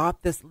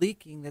stop this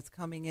leaking that's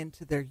coming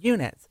into their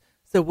units.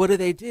 So what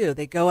do?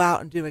 They go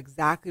out and do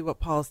exactly what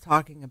Paul's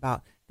talking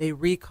about. They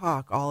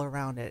recaulk all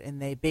around it,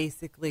 and they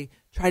basically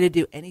try to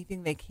do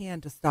anything they can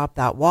to stop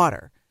that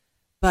water.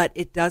 But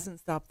it doesn't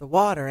stop the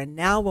water. And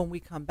now when we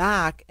come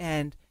back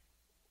and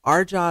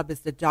our job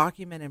is to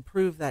document and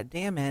prove that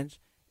damage,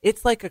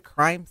 it's like a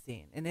crime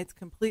scene, and it's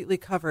completely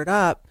covered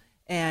up,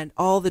 and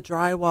all the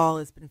drywall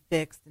has been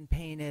fixed and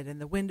painted, and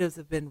the windows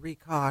have been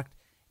recaulked.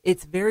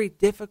 It's very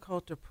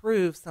difficult to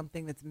prove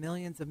something that's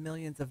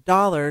millions of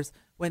dollars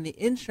when the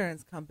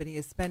insurance company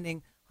is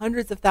spending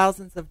hundreds of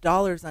thousands of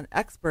dollars on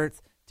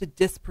experts to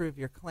disprove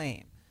your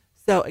claim.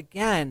 So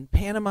again,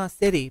 Panama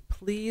City,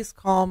 please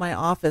call my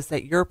office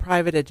at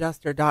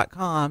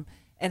yourprivateadjuster.com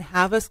and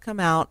have us come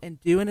out and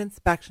do an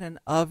inspection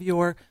of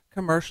your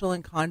commercial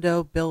and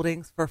condo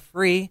buildings for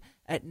free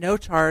at no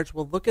charge.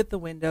 We'll look at the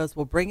windows.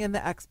 We'll bring in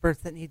the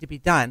experts that need to be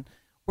done.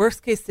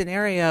 Worst case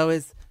scenario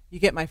is you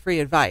get my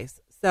free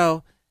advice.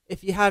 So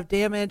if you have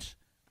damage,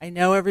 I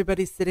know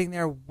everybody's sitting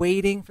there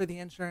waiting for the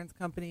insurance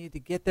company to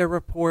get their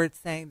report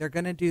saying they're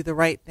going to do the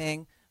right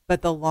thing.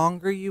 But the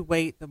longer you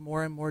wait, the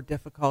more and more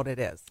difficult it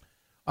is.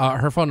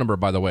 Her phone number,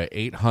 by the way,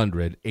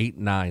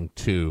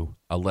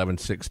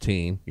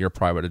 800-892-1116, Your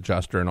Private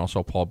Adjuster, and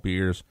also Paul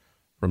Beers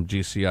from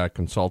GCI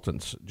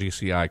Consultants,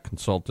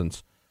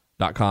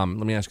 GCIconsultants.com.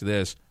 Let me ask you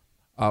this.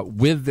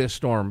 With this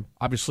storm,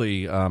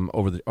 obviously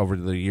over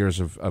the years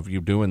of you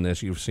doing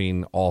this, you've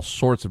seen all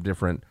sorts of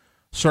different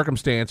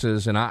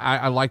circumstances, and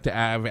I like to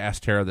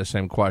ask Tara the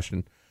same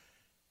question.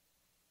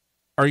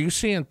 Are you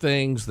seeing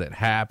things that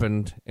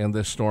happened in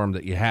this storm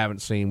that you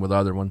haven't seen with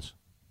other ones?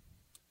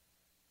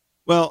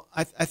 Well,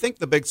 I think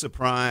the big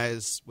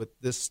surprise with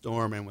this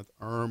storm and with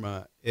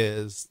Irma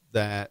is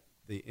that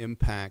the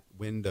impact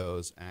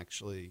windows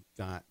actually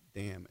got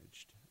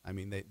damaged. I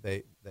mean,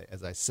 they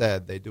as I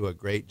said, they do a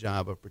great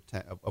job of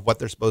what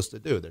they're supposed to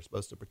do. They're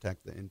supposed to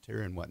protect the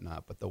interior and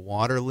whatnot. But the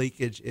water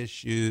leakage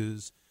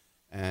issues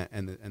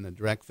and the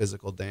direct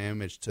physical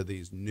damage to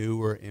these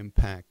newer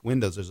impact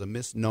windows, there's a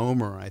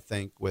misnomer, I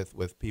think,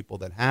 with people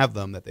that have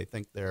them, that they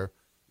think they're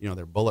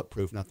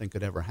bulletproof. Nothing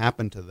could ever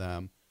happen to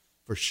them.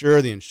 For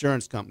sure, the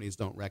insurance companies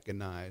don't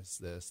recognize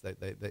this.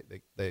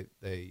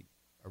 They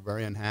are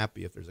very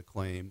unhappy if there's a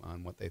claim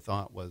on what they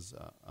thought was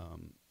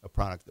a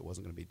product that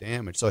wasn't going to be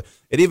damaged. So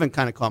it even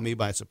kind of caught me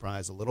by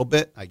surprise a little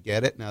bit. I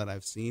get it now that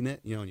I've seen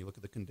it. And you look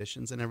at the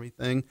conditions and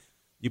everything.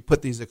 You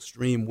put these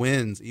extreme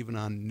winds even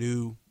on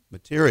new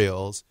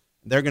materials,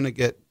 they're going to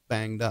get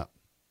banged up.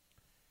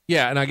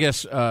 Yeah, and I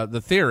guess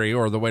the theory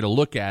or the way to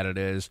look at it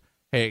is,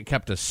 hey, it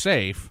kept us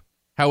safe.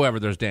 However,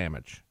 there's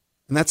damage.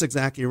 And that's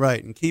exactly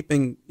right. And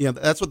keeping,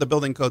 that's what the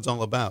building code's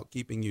all about,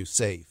 keeping you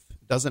safe.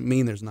 It doesn't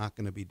mean there's not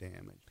going to be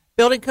damage.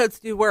 Building codes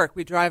do work.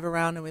 We drive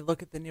around and we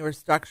look at the newer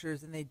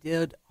structures, and they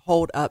did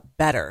hold up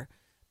better.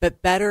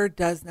 But better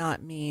does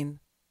not mean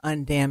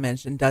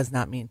undamaged and does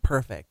not mean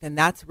perfect. And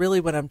that's really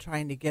what I'm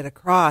trying to get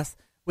across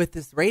with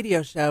this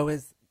radio show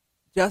is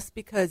just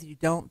because you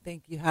don't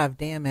think you have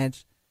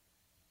damage,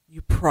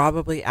 you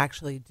probably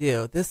actually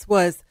do. This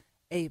was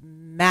a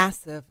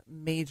massive,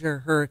 major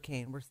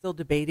hurricane. We're still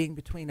debating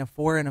between a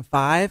 4 and a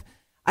 5.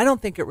 I don't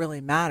think it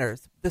really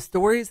matters. The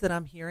stories that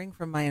I'm hearing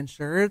from my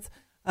insureds,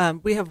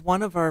 we have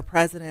one of our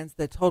presidents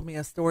that told me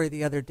a story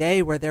the other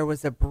day where there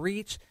was a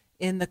breach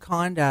in the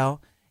condo,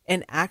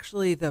 and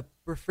actually the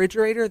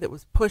refrigerator that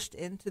was pushed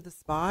into the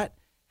spot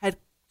had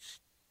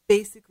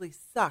basically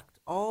sucked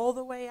all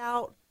the way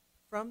out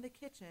from the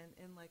kitchen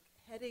and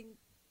heading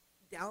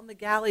down the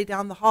galley,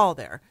 down the hall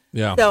there.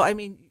 Yeah. So, I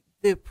mean,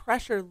 the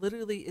pressure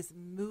literally is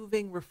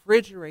moving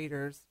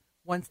refrigerators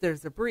once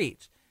there's a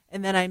breach.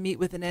 And then I meet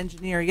with an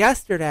engineer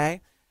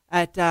yesterday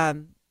at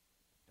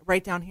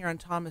right down here on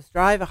Thomas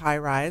Drive, a high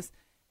rise,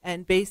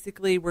 and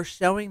basically we're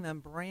showing them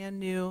brand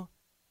new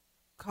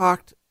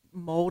caulked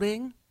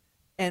molding,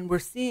 and we're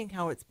seeing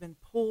how it's been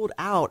pulled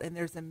out, and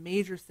there's a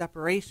major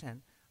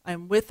separation.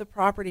 I'm with the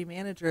property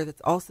manager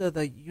that's also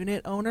the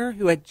unit owner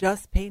who had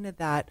just painted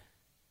that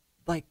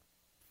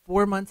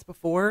 4 months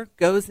before,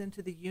 goes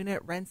into the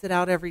unit, rents it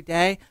out every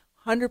day,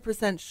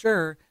 100%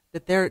 sure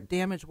that their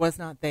damage was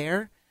not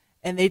there.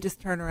 And they just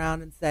turn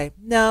around and say,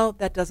 no,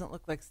 that doesn't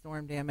look like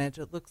storm damage.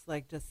 It looks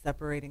like just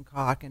separating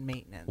caulk and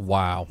maintenance.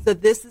 Wow. So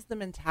this is the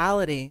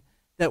mentality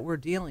that we're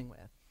dealing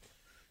with.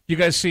 You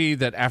guys see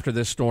that after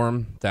this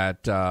storm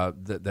that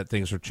that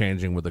things are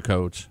changing with the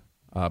codes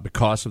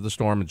because of the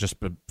storm and just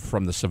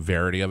from the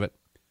severity of it?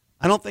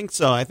 I don't think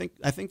so. I think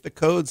the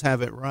codes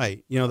have it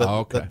right.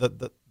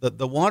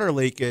 The water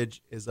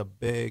leakage is a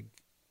big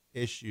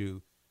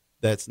issue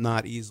that's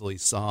not easily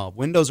solved.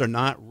 Windows are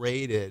not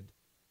rated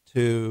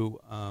to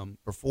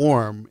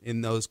perform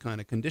in those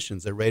kind of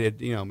conditions. They're rated,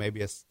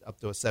 maybe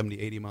up to a 70,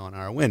 80 mile an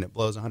hour wind. It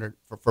blows 100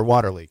 for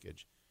water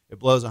leakage. It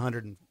blows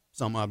 100 and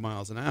some odd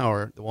miles an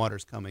hour. The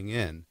water's coming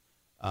in.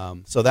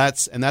 So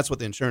that's what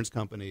the insurance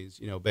companies,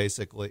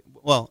 basically.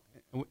 Well,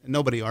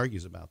 nobody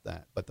argues about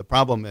that. But the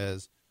problem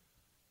is,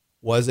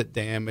 was it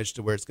damaged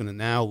to where it's going to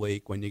now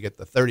leak when you get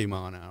the 30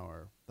 mile an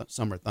hour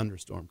summer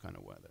thunderstorm kind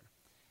of weather?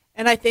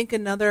 And I think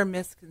another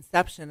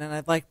misconception, and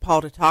I'd like Paul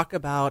to talk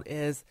about,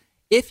 is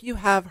if you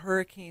have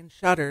hurricane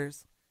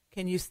shutters,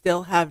 can you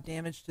still have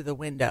damage to the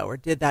window, or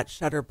did that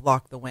shutter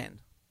block the wind?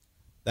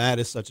 That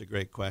is such a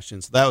great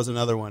question. So that was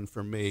another one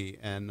for me.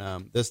 And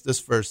this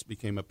first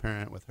became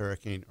apparent with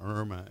Hurricane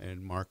Irma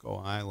in Marco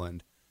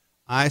Island.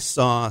 I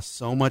saw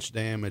so much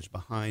damage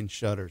behind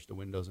shutters to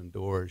windows and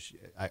doors.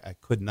 I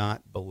could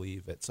not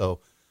believe it.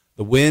 So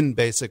the wind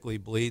basically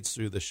bleeds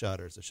through the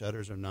shutters. The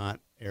shutters are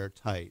not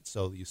airtight.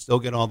 So you still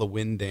get all the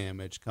wind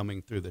damage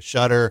coming through the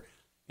shutter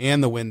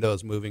and the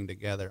windows moving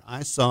together.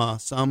 I saw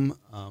some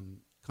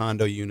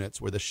condo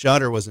units where the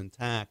shutter was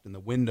intact and the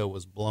window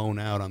was blown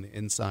out on the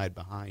inside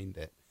behind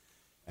it.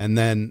 And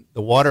then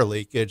the water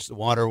leakage, the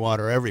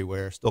water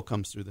everywhere, still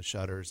comes through the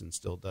shutters and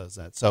still does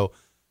that. So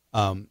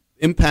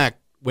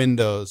impact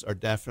windows are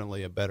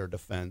definitely a better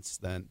defense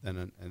than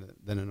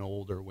an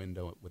older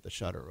window with a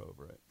shutter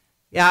over it.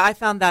 Yeah, I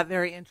found that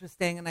very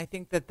interesting, and I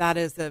think that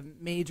is a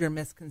major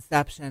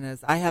misconception.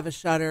 Is I have a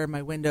shutter,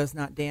 my window's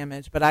not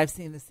damaged, but I've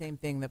seen the same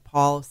thing that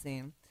Paul has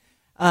seen.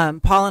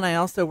 Paul and I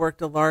also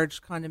worked a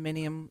large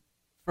condominium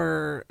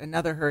for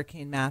another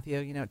Hurricane Matthew.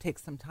 It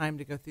takes some time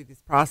to go through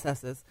these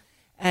processes.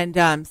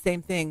 And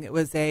same thing, it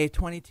was a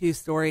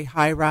 22-story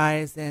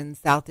high-rise in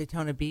South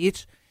Daytona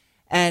Beach.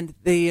 And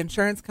the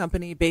insurance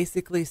company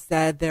basically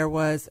said there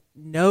was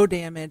no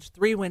damage,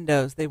 3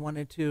 windows they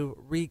wanted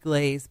to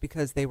reglaze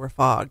because they were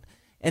fogged.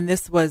 And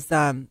this was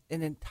an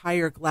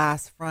entire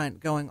glass front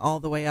going all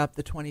the way up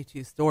the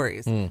 22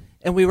 stories.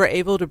 And we were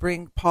able to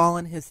bring Paul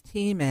and his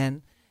team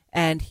in,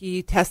 and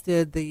he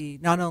tested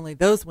not only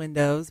those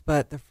windows,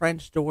 but the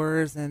French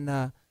doors and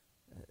the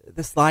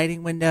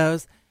sliding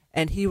windows.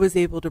 And he was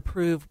able to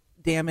prove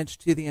damage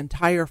to the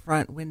entire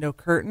front window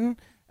curtain,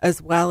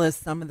 as well as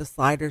some of the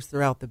sliders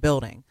throughout the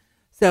building.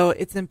 So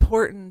it's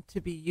important to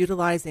be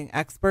utilizing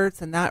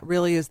experts, and that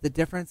really is the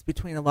difference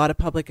between a lot of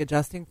public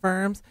adjusting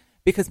firms,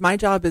 because my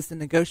job is to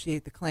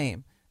negotiate the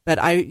claim. But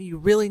you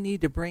really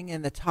need to bring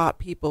in the top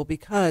people,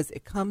 because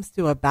it comes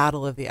to a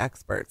battle of the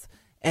experts,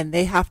 and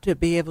they have to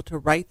be able to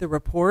write the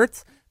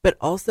reports, but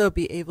also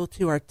be able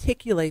to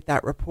articulate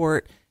that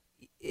report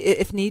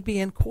if need be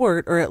in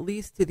court, or at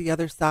least to the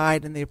other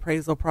side in the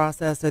appraisal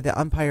process or the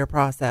umpire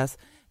process.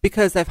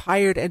 Because I've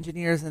hired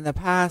engineers in the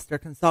past, or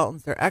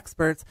consultants or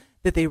experts,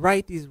 that they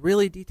write these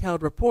really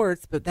detailed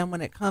reports, but then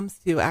when it comes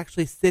to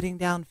actually sitting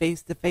down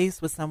face to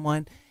face with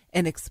someone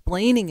and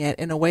explaining it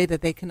in a way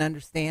that they can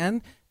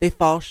understand, they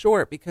fall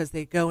short, because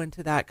they go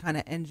into that kind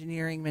of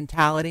engineering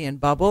mentality and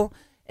bubble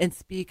and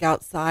speak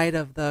outside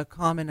of the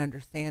common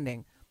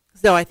understanding.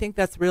 So I think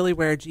that's really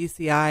where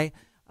GCI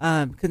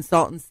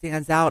consultant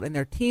stands out, and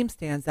their team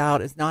stands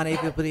out, is not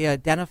able to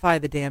identify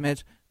the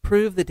damage,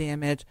 prove the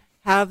damage,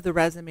 have the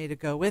resume to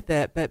go with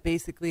it, but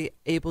basically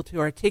able to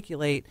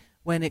articulate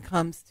when it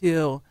comes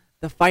to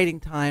the fighting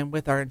time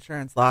with our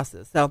insurance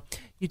losses. So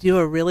you do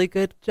a really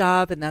good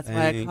job, and that's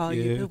why I call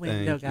you the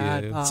window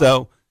god, Paul.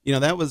 So,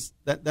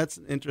 that's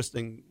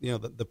interesting,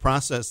 the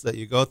process that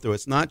you go through.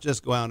 It's not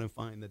just go out and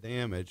find the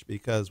damage,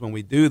 because when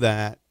we do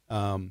that,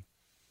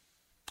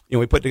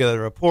 we put together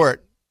a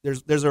report.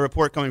 There's a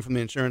report coming from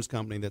the insurance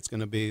company that's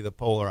going to be the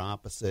polar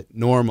opposite.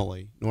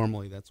 Normally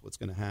that's what's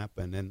going to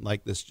happen. And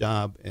like this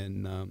job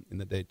in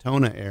the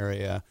Daytona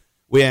area,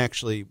 we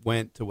actually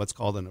went to what's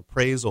called an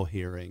appraisal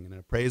hearing. In an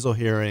appraisal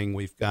hearing,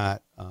 we've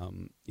got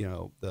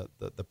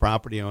the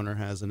property owner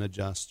has an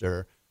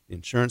adjuster, the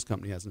insurance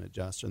company has an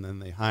adjuster, and then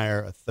they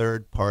hire a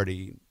third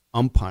party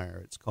umpire,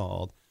 it's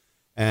called.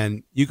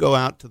 And you go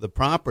out to the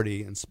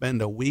property and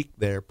spend a week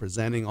there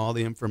presenting all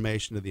the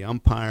information to the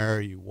umpire.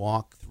 You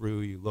walk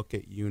through, you look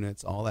at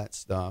units, all that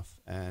stuff.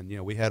 And,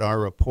 we had our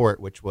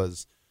report, which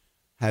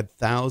had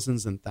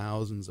thousands and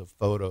thousands of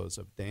photos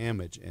of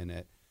damage in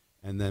it.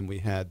 And then we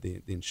had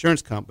the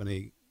insurance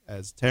company,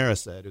 as Tara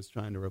said,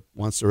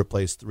 wants to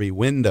replace 3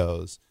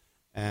 windows.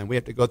 And we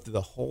have to go through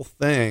the whole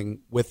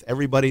thing with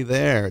everybody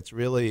there. It's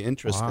really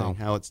interesting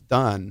how it's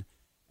done.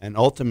 And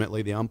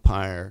ultimately the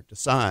umpire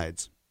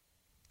decides.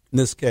 In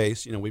this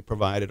case, we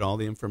provided all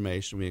the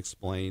information, we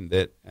explained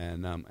it,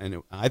 and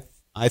I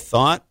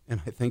thought,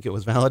 and I think it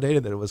was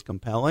validated, that it was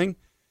compelling,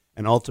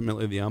 and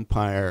ultimately the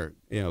umpire,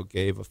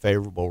 gave a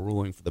favorable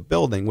ruling for the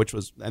building,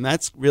 and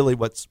that's really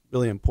what's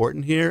really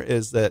important here,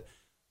 is that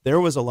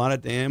there was a lot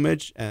of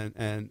damage, and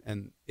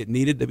it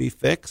needed to be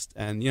fixed,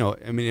 and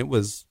it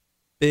was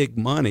big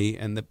money,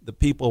 and the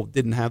people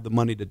didn't have the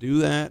money to do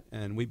that,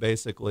 and we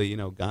basically,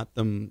 got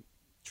them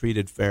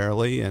treated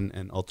fairly,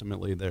 and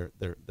ultimately their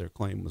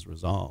claim was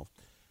resolved.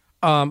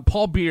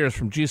 Paul Beers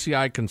from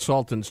GCI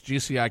Consultants,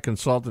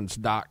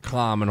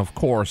 GCIconsultants.com, and of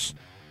course,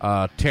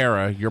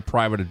 Tara, your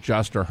private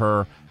adjuster,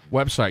 her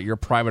website,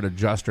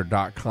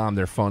 yourprivateadjuster.com,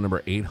 their phone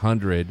number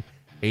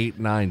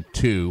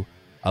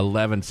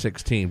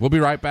 800-892-1116. We'll be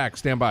right back.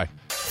 Stand by.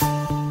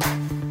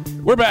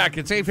 We're back.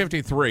 It's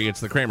 8:53. It's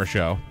the Kramer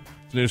Show.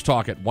 It's News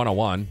Talk at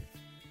 101.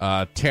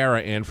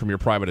 Tara in from Your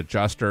Private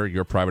Adjuster,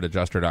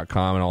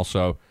 yourprivateadjuster.com, and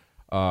also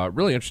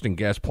really interesting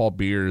guest, Paul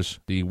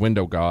Beers, the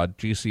window god,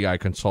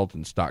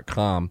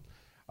 GCIconsultants.com.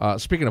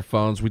 Speaking of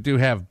phones, we do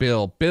have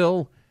Bill.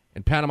 Bill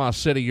in Panama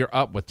City, you're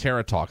up with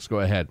Tara Talks. Go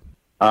ahead.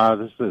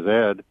 This is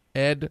Ed.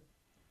 Ed.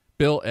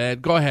 Bill,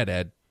 Ed. Go ahead,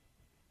 Ed.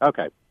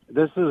 Okay.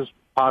 This is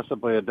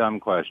possibly a dumb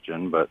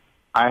question, but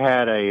I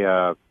had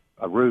a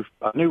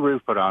new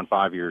roof put on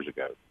 5 years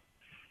ago.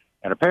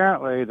 And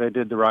apparently they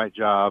did the right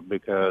job,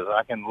 because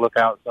I can look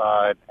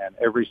outside and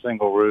every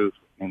single roof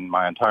in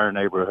my entire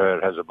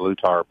neighborhood has a blue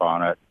tarp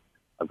on it.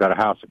 I've got a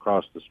house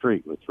across the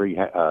street with three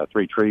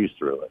trees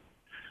through it.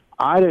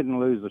 I didn't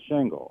lose the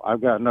shingle.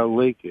 I've got no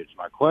leakage.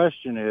 My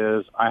question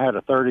is, I had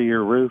a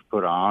 30-year roof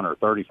put on, or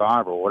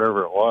 35, or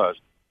whatever it was.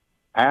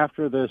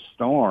 After this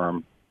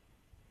storm,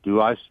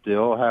 do I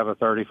still have a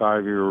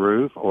 35-year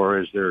roof, or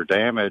is there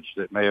damage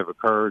that may have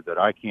occurred that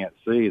I can't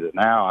see, that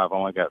now I've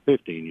only got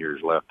 15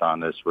 years left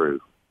on this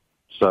roof?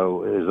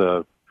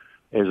 So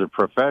is a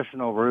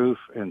professional roof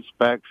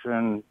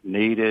inspection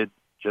needed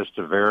just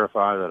to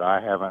verify that I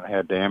haven't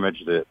had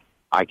damage that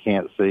I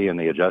can't see and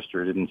the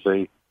adjuster didn't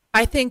see?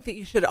 I think that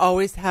you should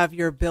always have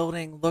your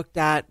building looked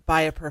at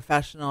by a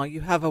professional. You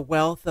have a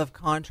wealth of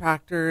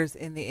contractors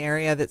in the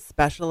area that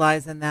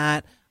specialize in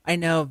that. I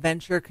know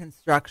Venture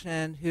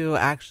Construction, who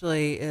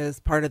actually is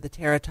part of the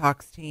Tara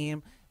Talks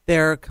team.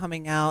 They're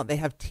coming out. They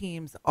have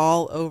teams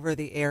all over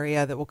the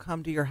area that will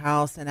come to your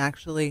house and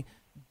actually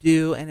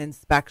do an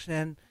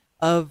inspection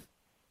of,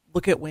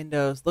 look at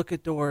windows, look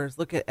at doors,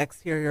 look at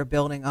exterior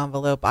building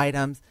envelope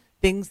items,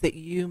 things that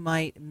you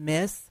might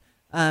miss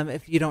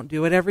if you don't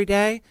do it every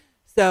day.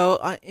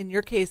 So in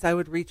your case, I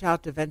would reach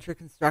out to Venture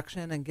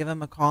Construction and give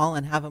them a call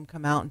and have them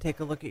come out and take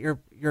a look at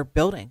your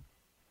building.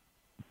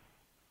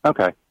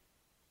 Okay.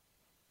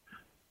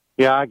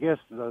 Yeah, I guess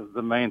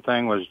the main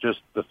thing was just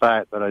the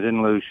fact that I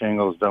didn't lose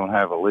shingles, don't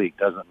have a leak,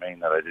 doesn't mean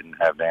that I didn't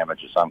have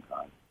damage of some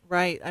kind.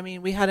 Right. I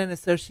mean, we had an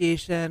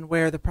association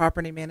where the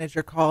property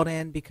manager called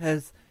in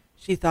because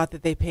she thought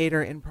that they paid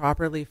her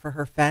improperly for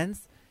her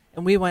fence.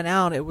 And we went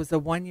out. It was a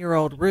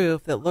 1-year-old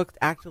roof that looked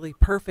actually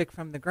perfect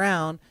from the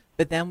ground.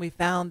 But then we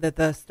found that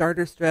the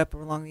starter strip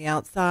along the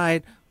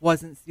outside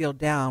wasn't sealed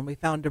down. We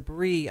found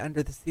debris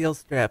under the seal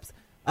strips.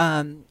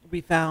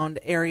 We found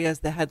areas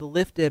that had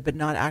lifted but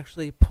not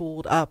actually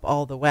pulled up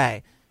all the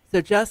way. So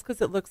just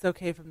because it looks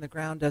okay from the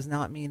ground does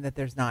not mean that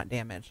there's not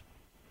damage.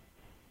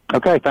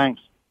 Okay,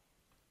 thanks.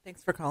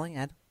 Thanks for calling,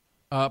 Ed.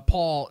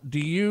 Paul, do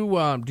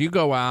you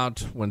go out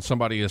when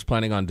somebody is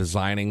planning on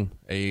designing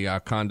a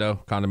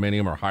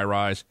condominium, or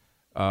high-rise?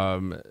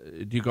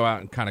 Do you go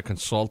out and kind of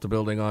consult the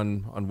building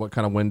on what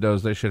kind of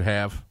windows they should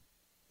have?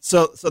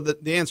 So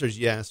the answer is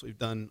yes. We've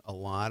done a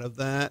lot of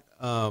that.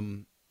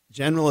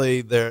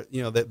 Generally, they're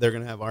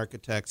going to have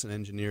architects and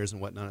engineers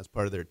and whatnot as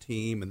part of their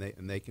team,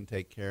 and they can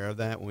take care of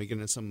that. When we get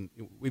into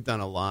we've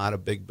done a lot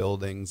of big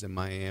buildings in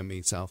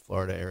Miami, South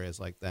Florida, areas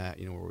like that.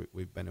 Where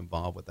we've been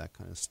involved with that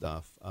kind of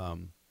stuff.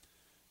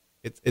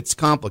 It's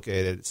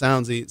complicated. It's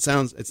not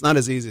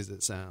as easy as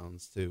it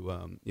sounds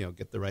to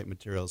get the right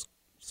materials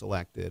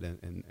selected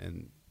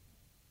and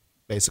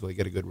basically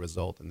get a good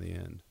result in the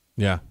end.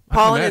 Yeah.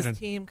 Paul and his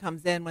team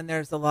comes in when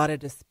there's a lot of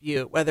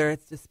dispute, whether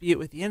it's dispute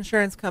with the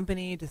insurance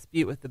company,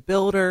 dispute with the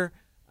builder.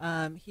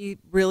 He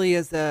really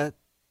is a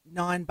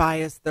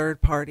non-biased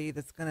third party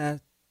that's going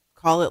to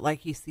call it like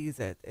he sees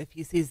it. If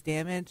he sees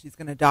damage, he's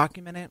going to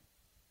document it.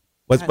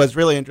 What's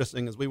really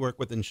interesting is we work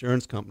with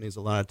insurance companies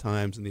a lot of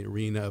times in the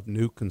arena of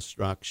new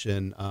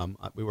construction.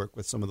 We work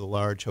with some of the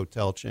large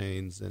hotel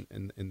chains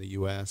in the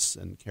U.S.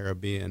 and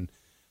Caribbean,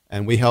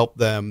 and we help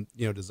them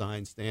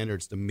design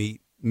standards to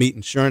meet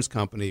insurance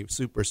company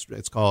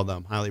it's called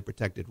highly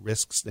protected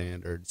risk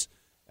standards,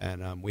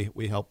 and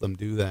we help them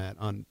do that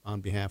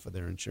on behalf of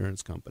their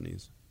insurance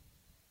companies.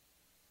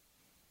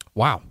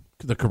 Wow,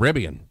 the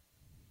Caribbean.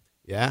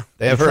 Yeah,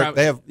 they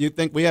have. You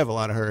think we have a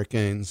lot of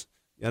hurricanes?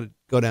 You got to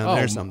go down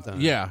there sometime.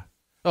 Yeah.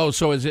 Oh,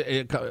 so is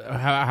it?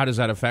 How does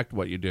that affect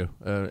what you do?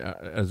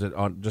 Is it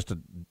on just a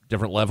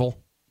different level?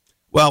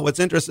 Well, what's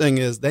interesting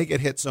is they get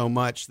hit so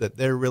much that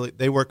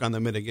they work on the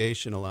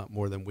mitigation a lot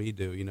more than we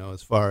do.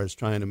 As far as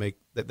trying to make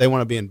that they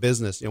want to be in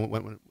business.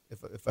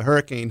 If a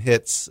hurricane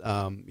hits,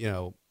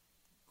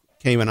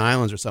 Cayman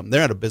Islands or something,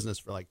 they're out of business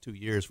for like 2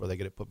 years before they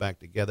get it put back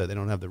together. They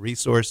don't have the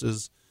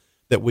resources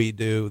that we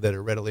do that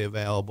are readily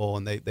available,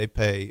 and they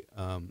pay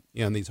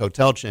in these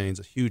hotel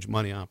chains huge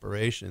money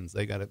operations.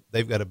 They've got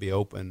to be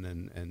open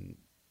and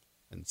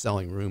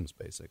selling rooms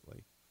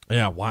basically.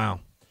 Yeah.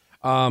 Wow.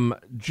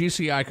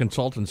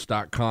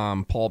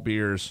 GCIconsultants.com, Paul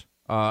Beers.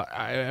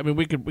 I mean,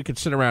 we could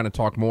sit around and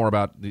talk more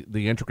about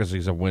the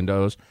intricacies of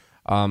windows.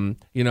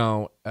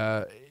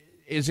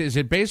 Is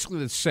it basically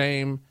the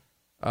same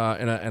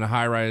in a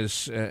high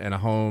rise and a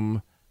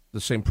home?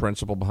 The same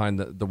principle behind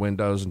the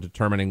windows and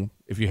determining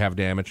if you have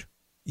damage?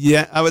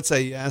 Yeah, I would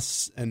say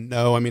yes and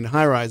no. I mean,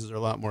 high rises are a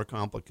lot more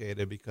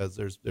complicated because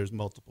there's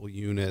multiple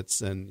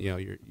units, and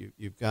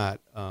you've got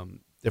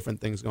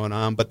different things going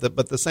on, but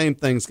the same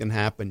things can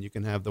happen. You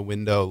can have the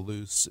window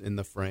loose in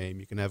the frame.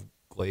 You can have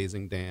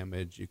glazing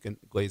damage. You can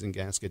glazing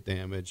gasket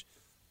damage.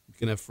 You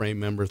can have frame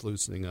members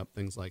loosening up,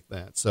 things like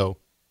that. So,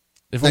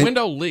 if a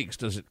window leaks,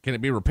 can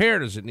it be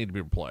repaired? Or does it need to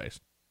be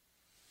replaced?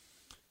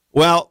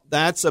 Well,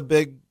 that's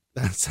the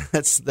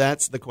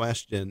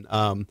question.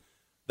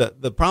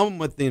 The problem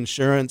with the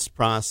insurance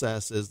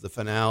process is the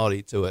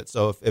finality to it.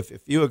 So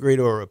if you agree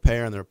to a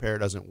repair and the repair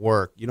doesn't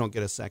work, you don't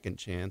get a second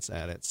chance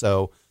at it.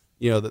 So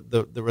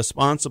the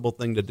responsible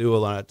thing to do a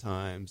lot of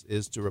times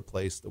is to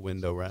replace the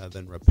window rather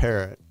than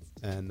repair it.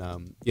 And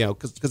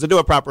because to do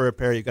a proper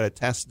repair, you've got to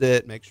test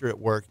it, make sure it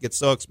works. It gets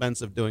so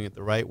expensive doing it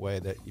the right way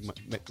that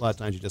a lot of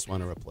times you just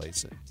want to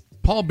replace it.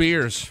 Paul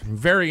Beers,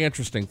 very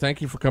interesting.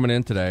 Thank you for coming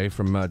in today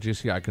from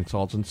GCI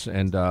Consultants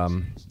and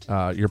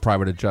your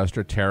private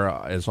adjuster,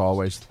 Tara. As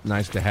always,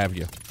 nice to have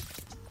you.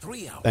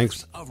 3 hours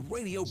Thanks. of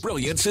radio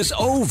brilliance is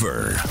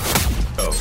over.